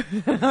wrong.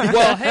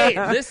 Well,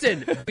 hey,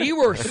 listen, we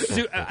were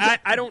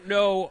I don't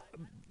know.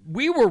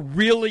 We were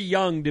really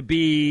young to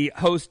be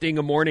hosting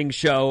a morning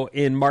show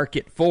in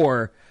Market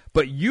 4,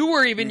 but you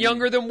were even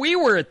younger than we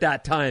were at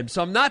that time.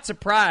 So I'm not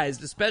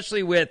surprised,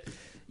 especially with,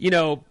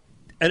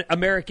 an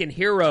American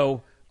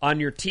hero on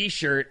your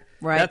T-shirt.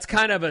 Right. That's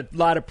kind of a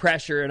lot of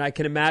pressure, and I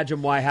can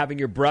imagine why having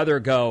your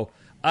brother go,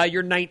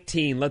 you're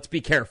 19, let's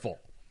be careful.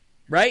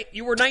 Right?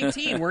 You were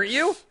 19, weren't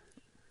you?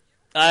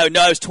 No,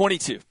 I was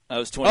 22.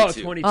 Oh,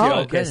 22.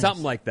 Okay, goodness.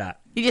 Something like that.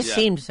 You just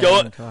seemed so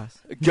young to us.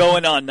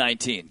 Going on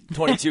 19.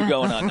 22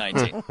 going on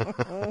 19.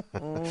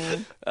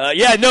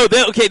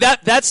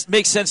 That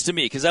makes sense to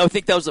me, because I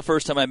think that was the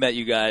first time I met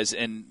you guys,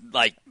 and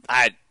I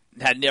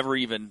had never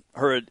even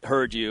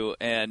heard you,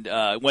 and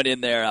went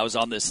in there. I was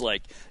on this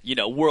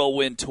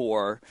whirlwind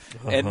tour,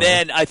 and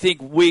then I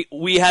think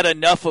we had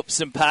enough of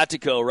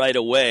simpatico right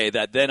away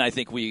that then I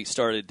think we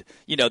started.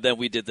 Then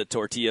we did the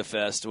Tortilla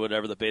Fest,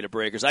 whatever, the Beta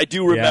Breakers. I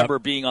do remember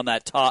being on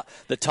that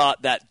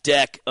that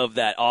deck of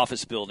that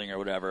office building or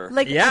whatever.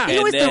 I think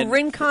it was the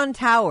Rincon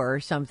Tower or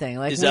something.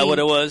 Is that what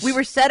it was? We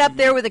were set up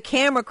there with a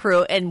camera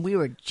crew, and we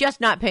were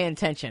just not paying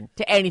attention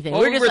to anything.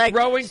 Well, we were just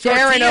throwing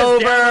staring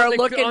over,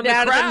 looking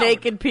down at the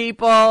naked people.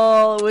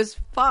 It was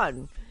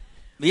fun.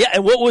 Yeah,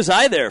 and what was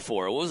I there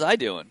for? What was I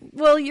doing?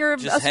 Well, you're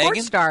just a hanging?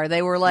 sports star.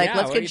 They were like,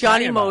 let's get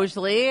Jonny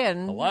Moseley.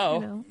 And,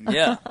 hello.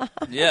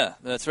 Yeah,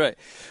 that's right.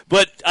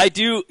 But I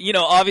do,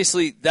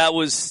 obviously that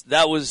was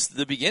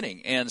the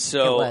beginning. And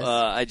so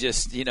I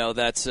just,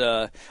 that's,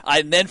 and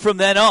then from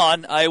then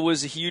on, I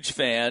was a huge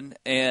fan.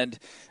 And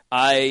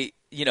I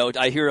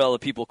hear all the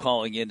people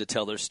calling in to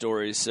tell their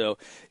stories. So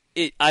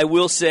I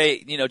will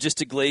say, just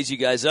to glaze you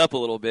guys up a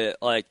little bit,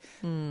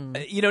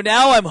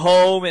 now I'm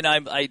home, and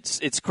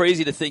it's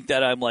crazy to think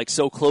that I'm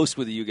so close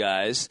with you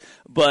guys,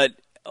 but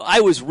I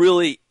was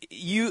really,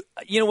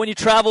 when you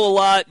travel a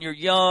lot and you're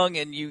young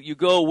and you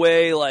go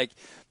away,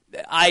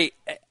 I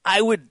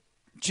would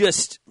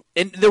just,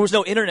 and there was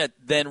no internet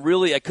then,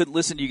 really. I couldn't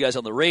listen to you guys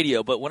on the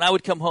radio, but when I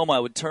would come home, I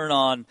would turn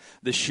on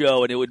the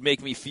show, and it would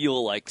make me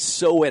feel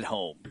so at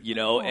home,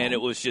 and it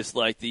was just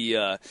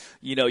the,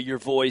 your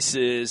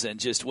voices and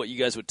just what you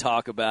guys would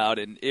talk about,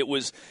 and it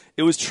was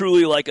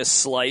truly like a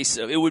slice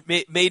of,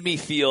 made me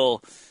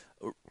feel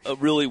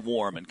really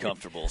warm and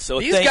comfortable. So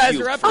these thank guys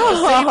you. are up to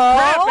the same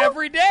crap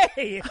every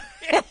day.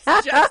 It's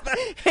just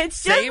the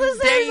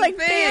same, like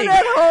being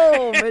at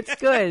home. It's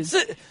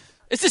good.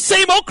 It's the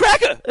same old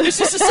cracker. It's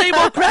just the same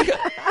old cracker.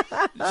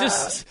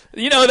 Just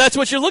that's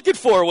what you're looking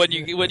for when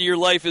your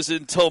life is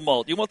in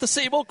tumult. You want the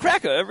same old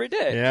cracker every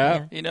day.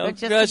 Yeah.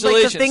 Just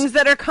Congratulations. the things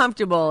that are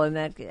comfortable and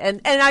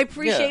I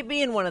appreciate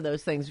being one of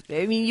those things.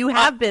 I mean, you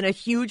have been a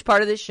huge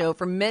part of this show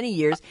for many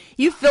years.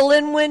 You fill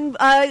in when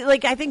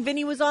I think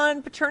Vinny was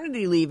on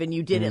paternity leave, and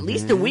you did at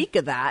least a week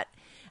of that.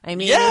 I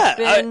mean,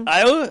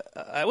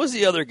 I was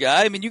the other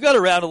guy. I mean, you got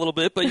around a little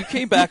bit, but you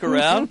came back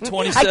around.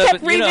 27. I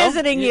kept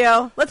revisiting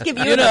you. Let's give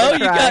you another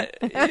try.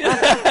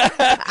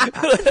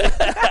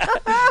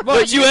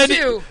 But you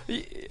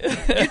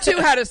two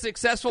had a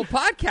successful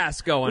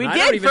podcast going. We I did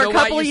don't even for know a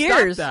couple why of you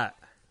years. stopped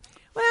that.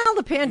 Well,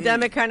 the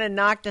pandemic kind of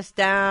knocked us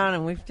down,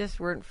 and we just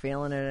weren't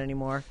feeling it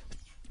anymore.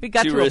 We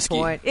got Too to risky. a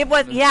point. It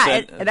was, it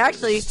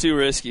actually. It's too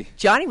risky.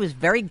 Jonny was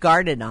very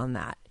guarded on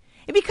that.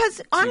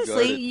 Because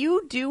honestly,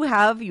 guarded. you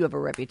have a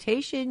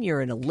reputation.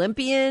 You're an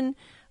Olympian,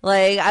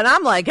 and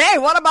I'm like, hey,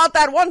 what about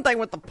that one thing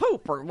with the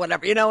poop or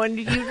whatever, And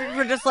you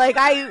were just like,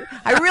 I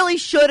really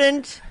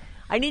shouldn't.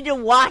 I need to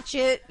watch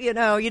it. You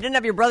didn't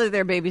have your brother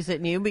there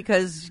babysitting you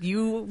because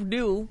you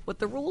knew what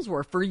the rules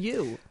were for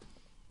you.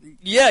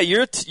 Yeah,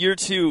 you're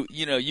too.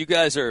 You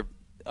guys are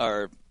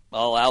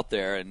all out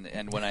there,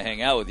 and when I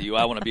hang out with you,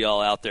 I want to be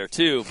all out there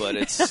too. But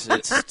it's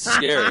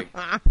scary,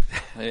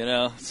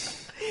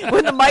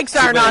 When the mics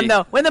aren't on,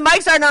 though. When the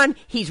mics aren't on,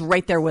 he's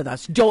right there with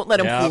us. Don't let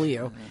him fool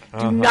you.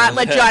 Do not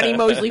let Jonny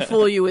Moseley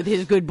fool you with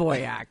his good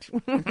boy act.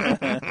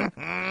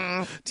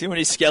 Too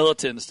many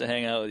skeletons to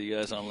hang out with you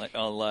guys on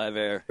live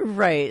air.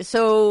 Right.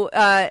 So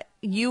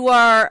you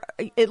are.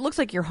 It looks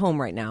like you're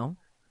home right now.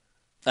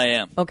 I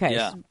am. Okay.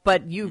 Yeah.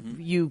 But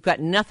you've got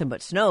nothing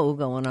but snow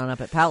going on up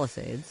at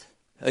Palisades.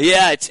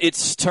 Yeah,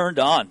 it's turned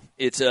on.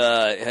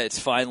 It's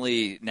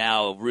finally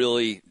now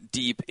really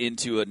deep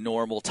into a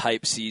normal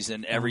type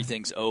season.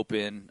 Everything's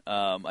open.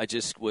 I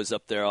just was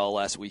up there all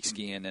last week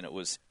skiing, and it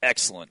was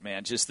excellent,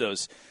 man. Just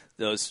those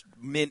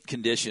mint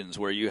conditions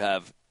where you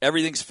have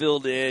everything's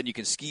filled in. You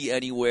can ski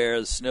anywhere.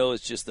 The snow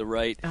is just the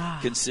right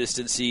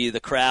consistency.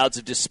 The crowds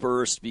have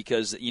dispersed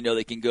because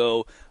they can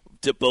go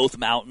to both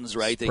mountains,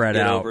 right? They Spread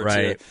can get out, over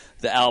right. to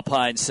the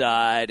Alpine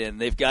side,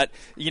 and they've got,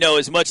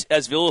 as much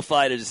as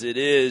vilified as it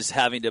is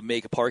having to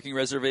make parking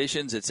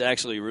reservations, it's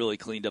actually really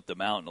cleaned up the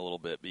mountain a little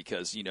bit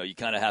because, you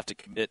kind of have to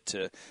commit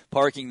to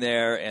parking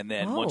there, and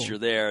then once you're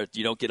there,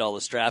 you don't get all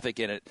this traffic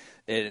in it.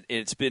 And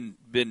it's been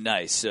been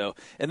nice. So,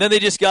 and then they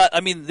just got.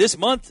 I mean, this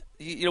month,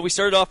 we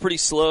started off pretty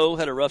slow,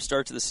 had a rough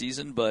start to the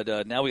season,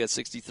 but now we got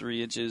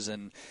 63 inches,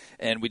 and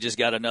we just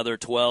got another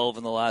 12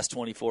 in the last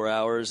 24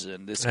 hours,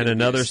 and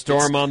another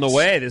storm on the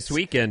way this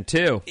weekend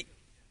too.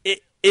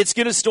 It's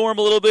going to storm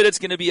a little bit. It's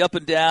going to be up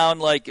and down.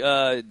 Like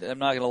I'm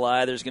not going to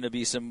lie, there's going to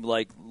be some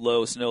like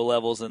low snow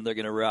levels, and they're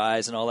going to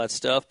rise and all that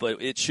stuff.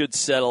 But it should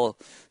settle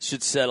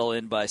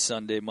in by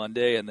Sunday,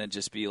 Monday, and then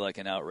just be like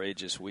an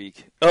outrageous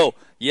week. Oh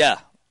yeah,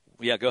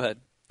 go ahead.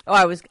 Oh,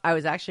 I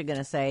was actually going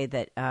to say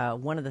that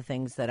one of the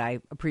things that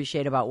I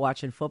appreciate about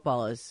watching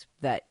football is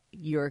that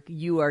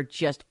you are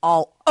just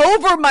all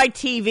over my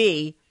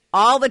TV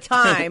all the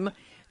time.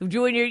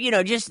 Doing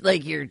your, just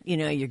like your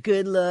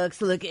good looks,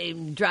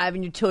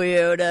 driving your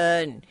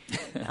Toyota, and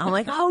I'm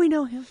like, oh, we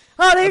know him.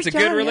 Oh, there's It's a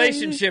good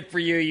relationship for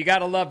you. You got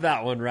to love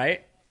that one,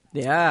 right?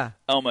 Yeah.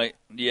 Oh my,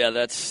 yeah,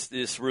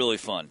 it's really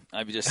fun.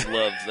 I just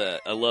love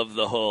that. I love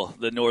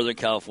the Northern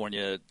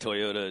California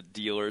Toyota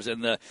dealers,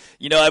 and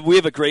we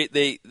have a great.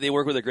 They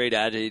work with a great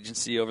ad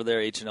agency over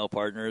there, H&L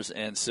Partners,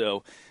 and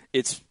so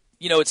it's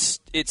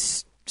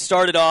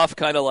started off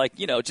kind of like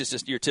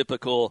just your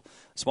typical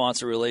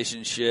sponsor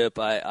relationship.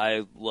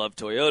 I love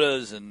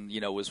Toyotas, and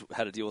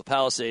had to deal with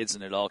Palisades,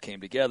 and it all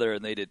came together,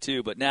 and they did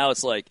too. But now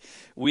it's like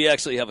we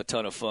actually have a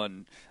ton of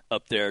fun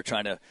up there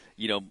trying to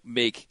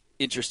make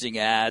interesting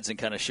ads and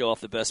kind of show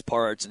off the best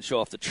parts and show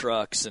off the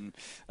trucks. And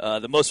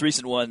the most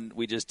recent one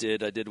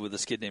I did with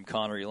this kid named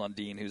Connery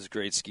Lundeen, who's a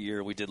great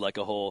skier. We did like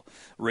a whole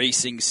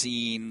racing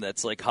scene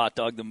that's like Hot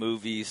Dog the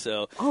movie.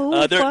 So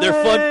they're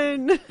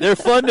fun. They're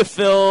fun to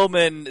film,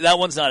 and that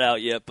one's not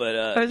out yet. But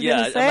I'm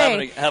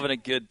having a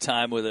good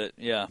time with it.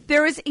 Yeah,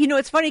 there is.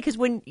 It's funny because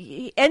when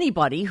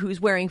anybody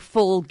who's wearing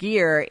full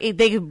gear,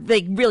 they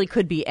really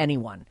could be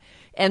anyone.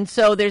 And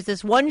so there's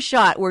this one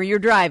shot where you're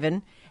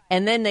driving,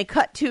 and then they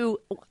cut to,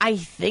 I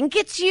think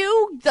it's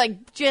you,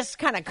 like just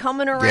kind of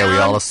coming around. Yeah, we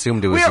all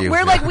assumed it was you.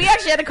 We're like, we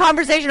actually had a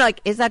conversation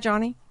like, is that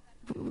Johnny?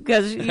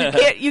 Because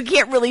you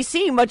can't really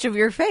see much of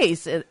your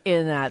face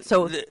in that.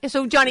 So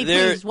Johnny,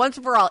 please, once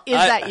and for all, is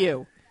that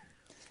you?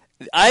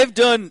 I've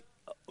done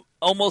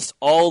almost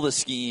all the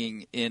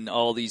skiing in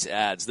all these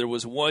ads. There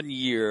was one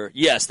year,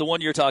 yes, the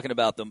one you're talking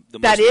about, the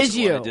that most is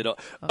you. I did.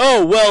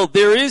 Oh well,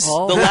 there is the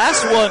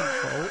last one.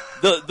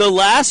 The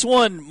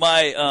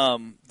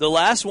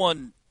last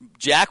one.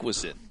 Jack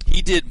was in.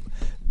 He did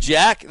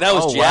Jack. That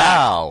was Jack.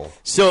 Wow.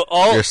 So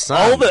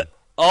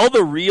all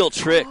the real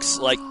tricks,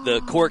 like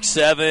the cork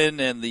 7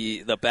 and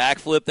the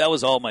backflip, that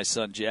was all my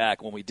son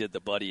Jack when we did the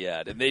buddy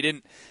ad. And they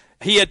didn't.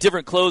 He had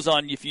different clothes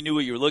on. If you knew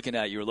what you were looking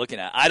at,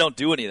 I don't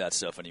do any of that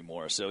stuff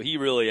anymore. So he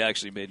really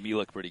actually made me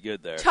look pretty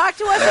good there. Talk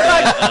to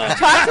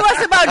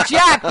us about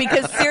Jack,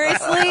 because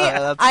seriously,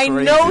 I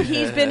know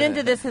he's been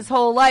into this his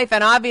whole life,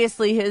 and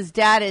obviously his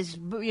dad has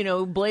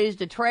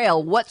blazed a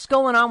trail. What's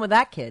going on with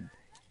that kid?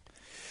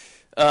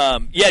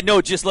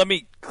 Just let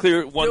me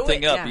clear one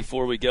thing up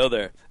before we go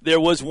there. There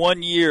was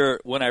one year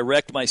when I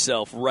wrecked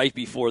myself right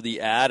before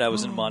the ad. I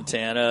was in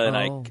Montana,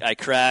 and I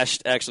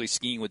crashed actually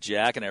skiing with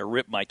Jack, and I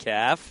ripped my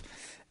calf.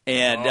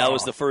 And that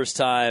was the first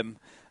time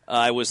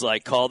I was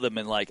like, called them,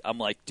 and like, I'm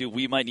like, dude,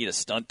 we might need a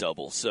stunt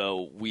double.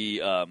 So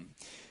we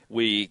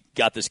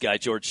got this guy,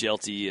 George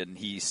Shelty, and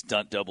he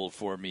stunt doubled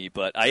for me.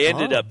 But I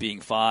ended up being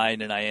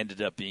fine, and I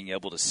ended up being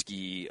able to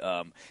ski.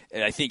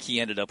 And I think he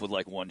ended up with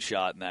like one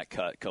shot in that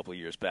cut a couple of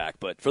years back.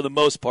 But for the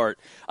most part,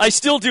 I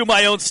still do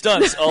my own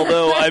stunts,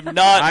 although I'm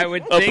not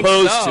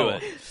opposed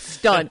to it.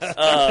 Stunts.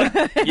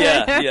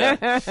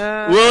 Yeah.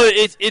 Well,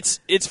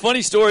 it's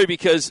funny story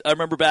because I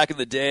remember back in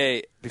the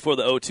day, before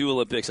the 2002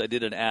 Olympics, I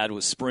did an ad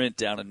with Sprint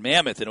down in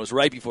Mammoth, and it was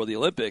right before the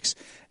Olympics.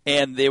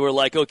 And they were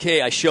like,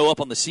 okay, I show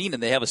up on the scene,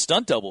 and they have a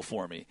stunt double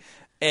for me.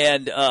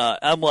 And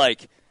I'm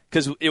like,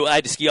 because I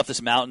had to ski off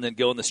this mountain and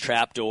go in this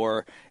trap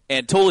door,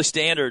 and totally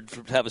standard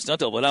to have a stunt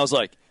double. And I was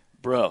like,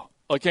 bro,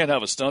 I can't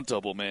have a stunt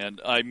double, man.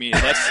 I mean,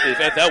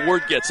 if that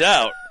word gets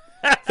out,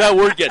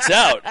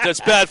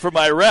 that's bad for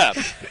my rep.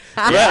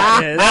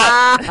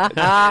 Yeah.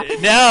 Now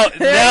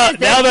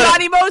that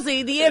Jonny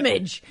Moseley, the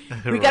image.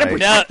 We got to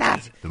protect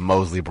that. The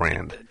Moseley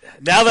brand.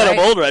 Now that I'm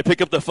older, I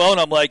pick up the phone.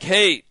 I'm like,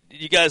 hey,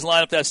 you guys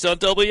line up that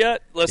stunt double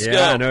yet? Let's go.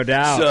 Yeah, no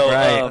doubt. So,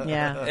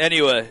 right.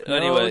 Anyway,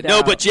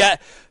 no, but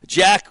Jack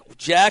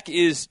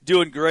is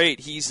doing great.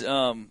 He's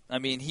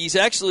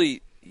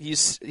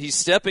he's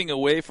stepping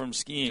away from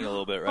skiing a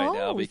little bit right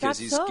now because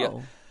he's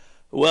got.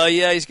 Well,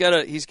 yeah, he's got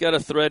a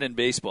thread in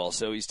baseball,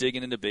 so he's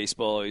digging into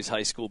baseball. He's a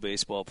high school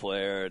baseball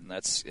player, and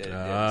that's pretty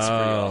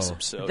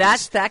awesome. So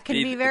that can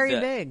be very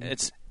big.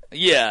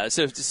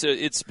 So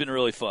it's been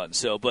really fun.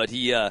 So, but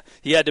he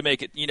had to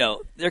make it.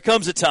 There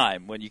comes a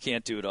time when you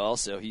can't do it all.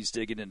 So he's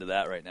digging into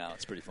that right now.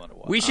 It's pretty fun to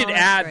watch. We should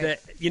add that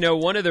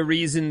one of the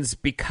reasons,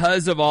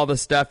 because of all the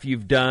stuff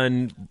you've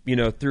done,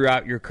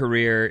 throughout your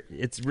career,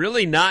 it's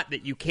really not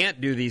that you can't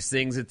do these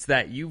things. It's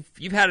that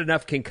you've had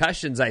enough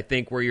concussions, I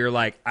think, where you're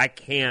like, I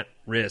can't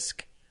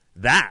risk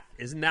that.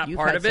 Isn't that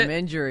part of it? Some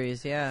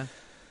injuries, yeah.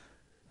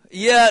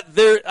 Yeah,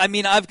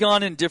 I've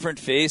gone in different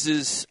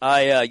phases.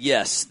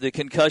 Yes, the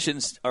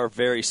concussions are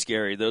very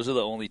scary. Those are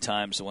the only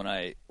times when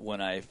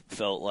I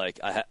felt like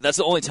that's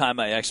the only time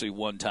I actually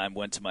one time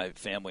went to my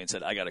family and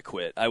said I got to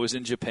quit. I was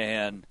in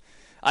Japan.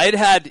 I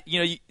had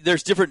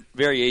there's different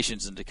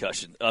variations in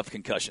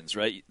concussions,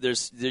 right?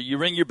 You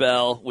ring your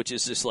bell, which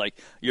is just like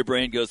your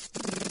brain goes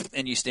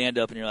and you stand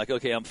up and you're like,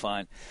 okay, I'm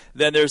fine.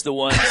 Then there's the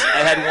ones I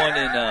had one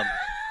in.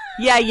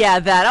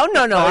 That.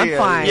 Oh no, I'm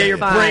fine. Yeah, your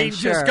fine, brain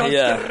sure. just goes.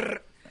 Yeah.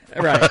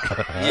 Right.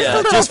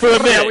 Yeah, just for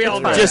a minute. We all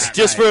know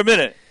just for a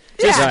minute.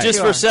 Just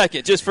for a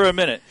second. Just for a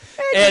minute.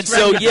 And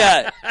so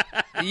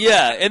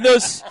and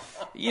those,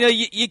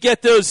 you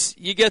get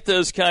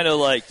those kind of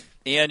like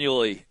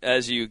annually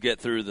as you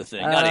get through the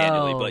thing. Not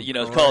annually,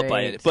 but call it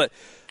by it. But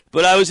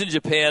I was in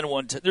Japan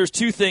one time. There's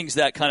two things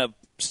that kind of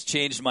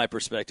changed my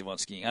perspective on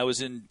skiing. I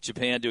was in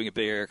Japan doing a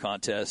Bay Area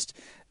contest,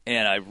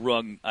 and I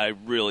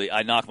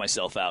knocked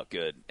myself out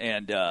good,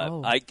 and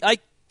I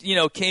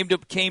came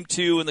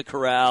to in the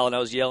corral, and I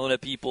was yelling at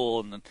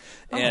people,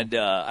 and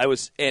I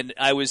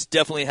was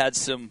definitely had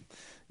some,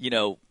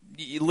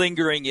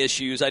 lingering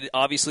issues. I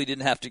obviously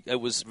didn't have to. I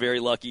was very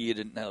lucky. I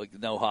didn't have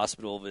no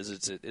hospital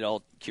visits. It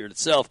all cured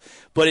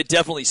itself, but it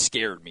definitely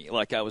scared me.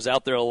 Like I was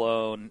out there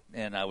alone,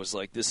 and I was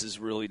like, "This is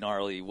really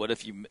gnarly. What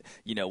if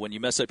when you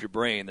mess up your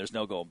brain, there's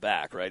no going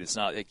back, right? It's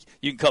not.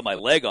 You can cut my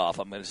leg off.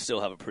 I'm going to still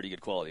have a pretty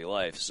good quality of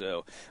life.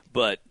 So,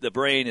 but the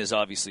brain is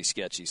obviously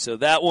sketchy. So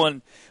that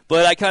one,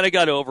 but I kind of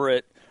got over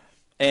it,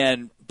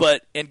 and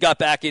got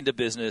back into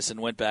business and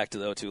went back to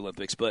the O2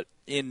 Olympics. But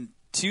in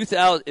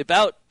 2000,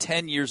 about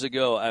 10 years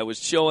ago, I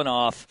was showing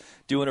off,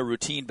 doing a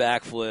routine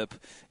backflip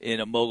in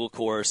a mogul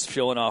course,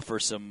 showing off for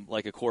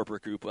a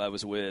corporate group I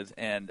was with,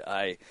 and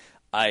I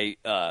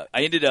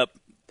ended up,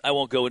 I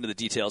won't go into the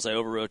details, I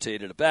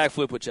over-rotated a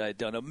backflip, which I had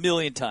done a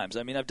million times.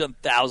 I mean, I've done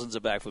thousands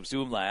of backflips,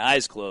 doing my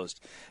eyes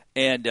closed,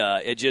 and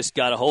it just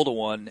got a hold of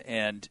one,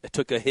 and I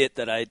took a hit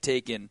that I had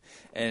taken,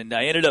 and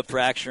I ended up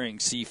fracturing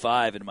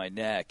C5 in my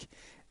neck.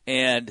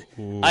 And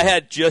I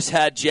had just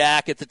had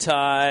Jack at the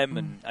time,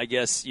 and I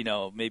guess,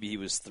 maybe he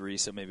was 3,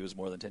 so maybe it was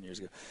more than 10 years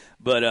ago.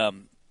 But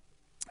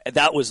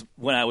that was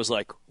when I was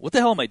like, what the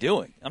hell am I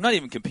doing? I'm not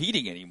even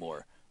competing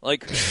anymore.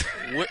 Like,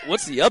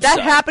 what's the upside?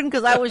 That happened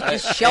because I was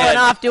just showing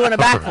off doing a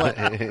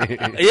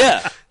backflip.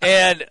 Yeah.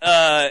 And,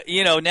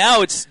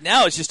 now it's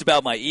just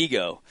about my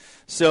ego.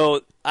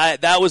 So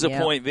that was a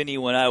point, Vinny,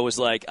 when I was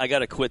like, I got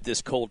to quit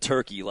this cold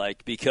turkey,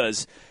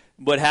 because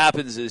what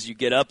happens is you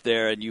get up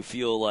there and you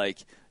feel like,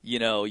 you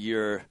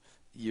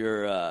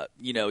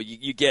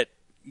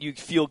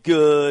feel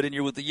good, and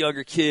you're with the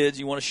younger kids.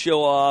 You want to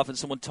show off, and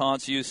someone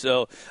taunts you.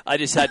 So I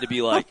just had to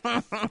be like,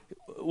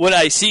 when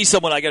I see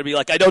someone, I got to be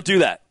like, I don't do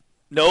that.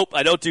 Nope,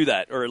 I don't do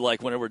that. Or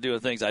like whenever we're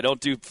doing things, I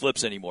don't do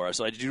flips anymore.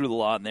 So I do the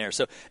law in there.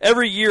 So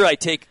every year I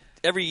take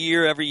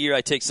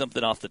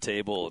something off the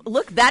table.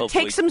 Look, that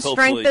takes some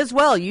strength as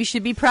well. You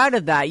should be proud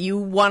of that. You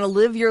want to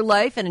live your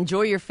life and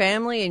enjoy your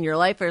family and your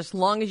life for as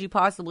long as you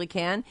possibly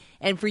can.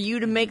 And for you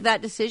to make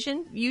that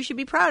decision, you should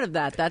be proud of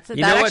that. That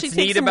actually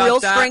takes some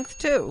real strength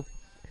too.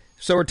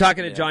 So we're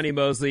talking to Jonny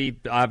Moseley,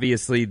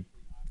 obviously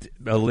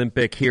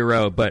Olympic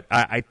hero, but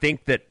I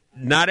think that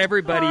not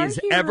everybody's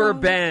ever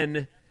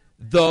been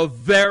the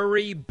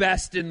very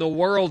best in the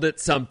world at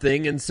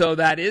something, and so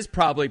that is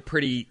probably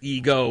pretty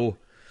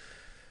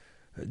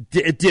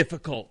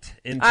difficult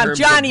in terms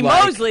Jonny of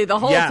Moseley the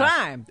whole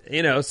time.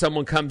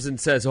 Someone comes and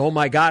says, "Oh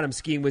my God, I'm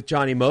skiing with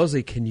Jonny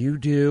Moseley. Can you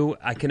do?"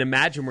 I can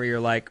imagine where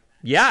you're like,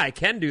 "Yeah, I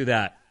can do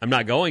that. I'm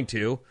not going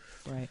to."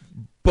 Right.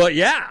 But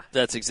yeah,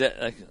 that's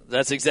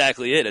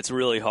exactly it. It's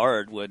really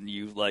hard when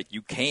you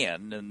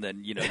can, and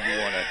then you want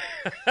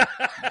to.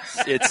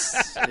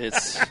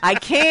 It's. I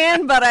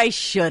can, but I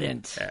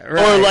shouldn't.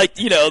 Right. Or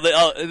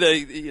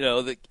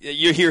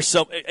you hear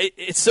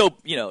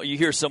you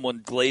hear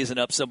someone glazing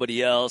up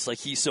somebody else, like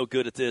he's so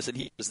good at this and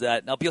he does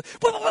that, and I'll be like,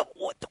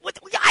 what?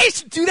 I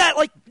should do that,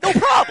 like no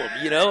problem,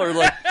 or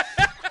like.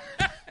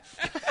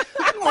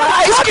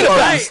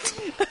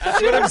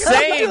 That's what I'm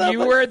saying. You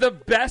were the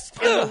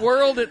best in the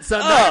world at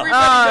something.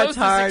 Everybody knows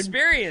this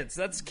experience.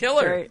 That's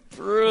killer. Right.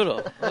 Brutal.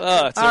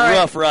 It's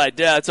rough ride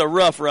down. It's a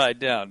rough ride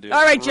down, dude.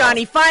 All right,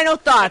 Jonny, final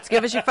thoughts.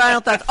 Give us your final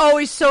thoughts.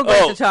 Always so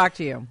great to talk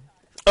to you.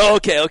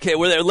 Okay.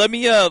 We're there. Let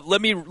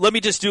me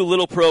just do a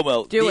little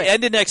promo. The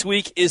end of next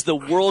week is the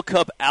World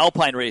Cup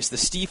Alpine race, the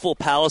Stiefel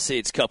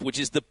Palisades Cup, which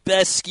is the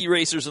best ski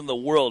racers in the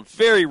world.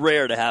 Very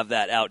rare to have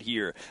that out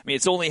here. I mean,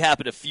 it's only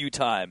happened a few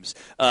times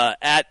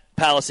at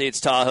Palisades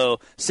Tahoe.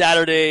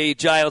 Saturday,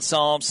 Giant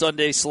Slalom,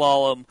 Sunday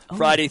Slalom,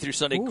 Friday through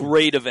Sunday. Ooh.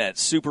 Great event.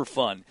 Super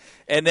fun.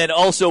 And then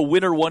also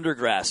Winter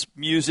Wondergrass,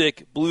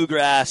 music,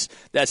 bluegrass.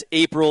 That's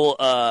April,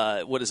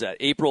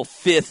 April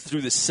 5th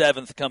through the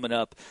 7th coming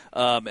up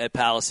at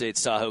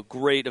Palisades Tahoe.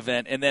 Great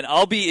event. And then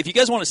if you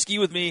guys want to ski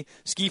with me,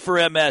 Ski for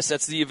MS.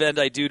 That's the event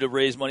I do to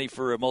raise money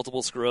for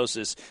multiple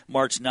sclerosis,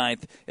 March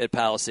 9th at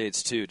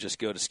Palisades too. Just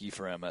go to Ski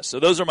for MS. So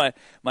those are my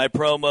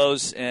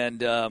promos,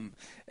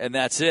 and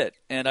that's it.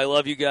 And I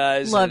love you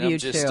guys. Love and you I'm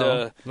just,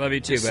 too. Love you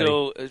too,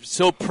 buddy.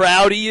 So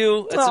proud of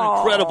you. It's an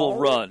incredible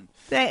run.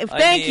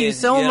 Thank you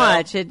so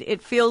much.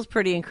 It feels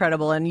pretty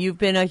incredible, and you've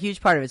been a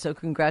huge part of it, so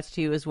congrats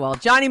to you as well.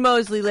 Jonny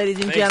Moseley, ladies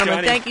and gentlemen,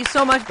 Johnny. thank you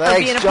so much for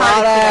Thanks, being a part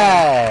of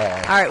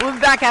it. All right, we'll be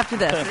back after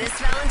this.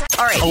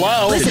 All right.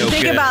 Hello? Listen, No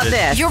think good. about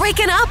this. You're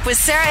waking up with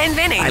Sarah and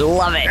Vinny. I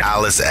love it.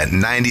 Alice at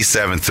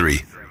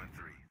 97.3.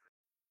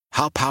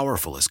 How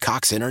powerful is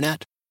Cox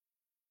Internet?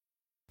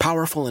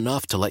 Powerful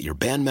enough to let your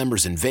band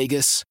members in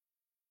Vegas,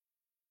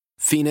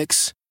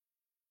 Phoenix,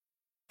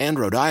 and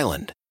Rhode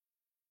Island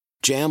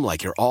jam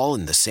like you're all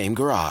in the same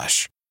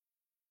garage.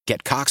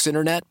 Get Cox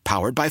Internet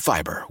powered by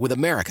fiber with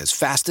America's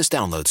fastest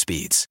download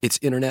speeds. It's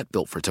internet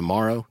built for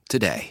tomorrow,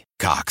 today.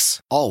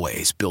 Cox,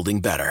 always building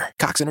better.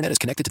 Cox Internet is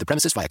connected to the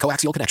premises via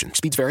coaxial connection.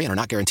 Speeds vary and are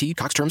not guaranteed.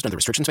 Cox terms and other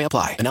restrictions may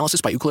apply.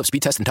 Analysis by Ookla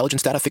Speed Test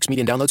Intelligence Data. Fixed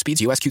median download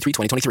speeds. US Q3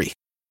 2023.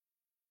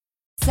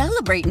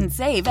 Celebrate and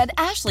save at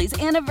Ashley's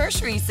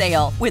Anniversary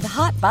Sale. With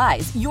Hot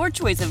Buys, your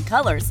choice of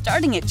colors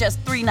starting at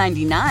just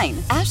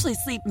 $3.99. Ashley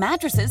Sleep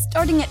mattresses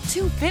starting at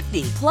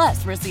 $2.50.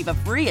 Plus, receive a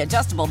free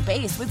adjustable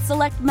base with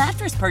select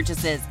mattress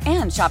purchases.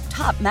 And shop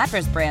top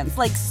mattress brands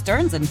like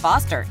Stearns &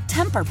 Foster,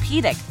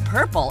 Tempur-Pedic,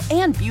 Purple,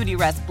 and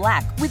Beautyrest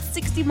Black with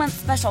 60-month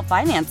special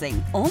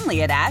financing.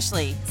 Only at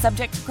Ashley.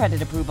 Subject to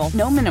credit approval.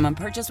 No minimum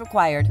purchase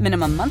required.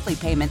 Minimum monthly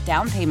payment,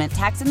 down payment,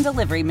 tax, and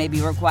delivery may be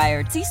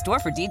required. See store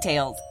for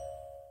details.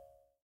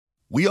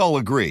 We all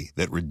agree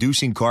that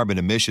reducing carbon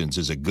emissions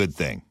is a good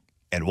thing.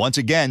 And once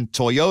again,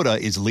 Toyota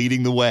is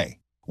leading the way.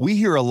 We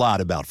hear a lot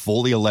about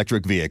fully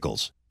electric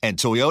vehicles, and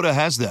Toyota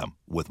has them,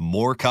 with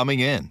more coming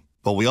in.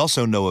 But we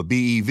also know a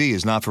BEV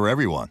is not for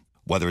everyone,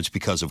 whether it's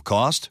because of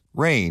cost,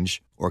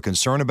 range, or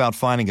concern about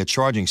finding a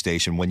charging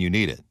station when you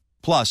need it.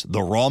 Plus,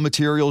 the raw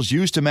materials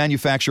used to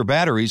manufacture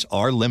batteries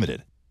are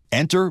limited.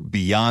 Enter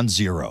Beyond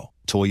Zero,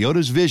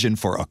 Toyota's vision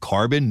for a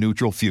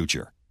carbon-neutral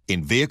future.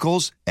 In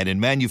vehicles and in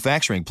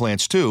manufacturing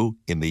plants, too,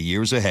 in the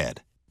years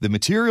ahead. The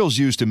materials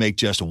used to make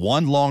just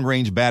one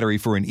long-range battery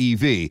for an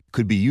EV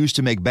could be used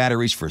to make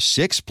batteries for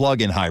 6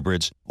 plug-in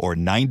hybrids or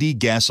 90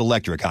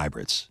 gas-electric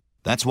hybrids.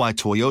 That's why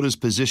Toyota's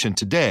position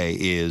today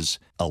is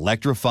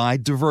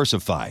electrified,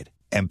 diversified,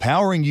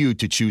 empowering you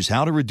to choose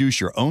how to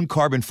reduce your own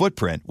carbon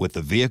footprint with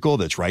the vehicle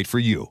that's right for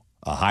you,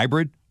 a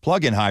hybrid,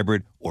 plug-in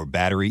hybrid, or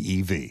battery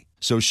EV.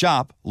 So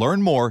shop,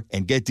 learn more,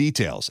 and get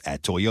details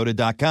at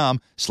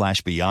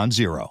toyota.com/beyond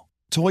zero.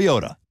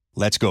 Toyota,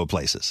 let's go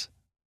places.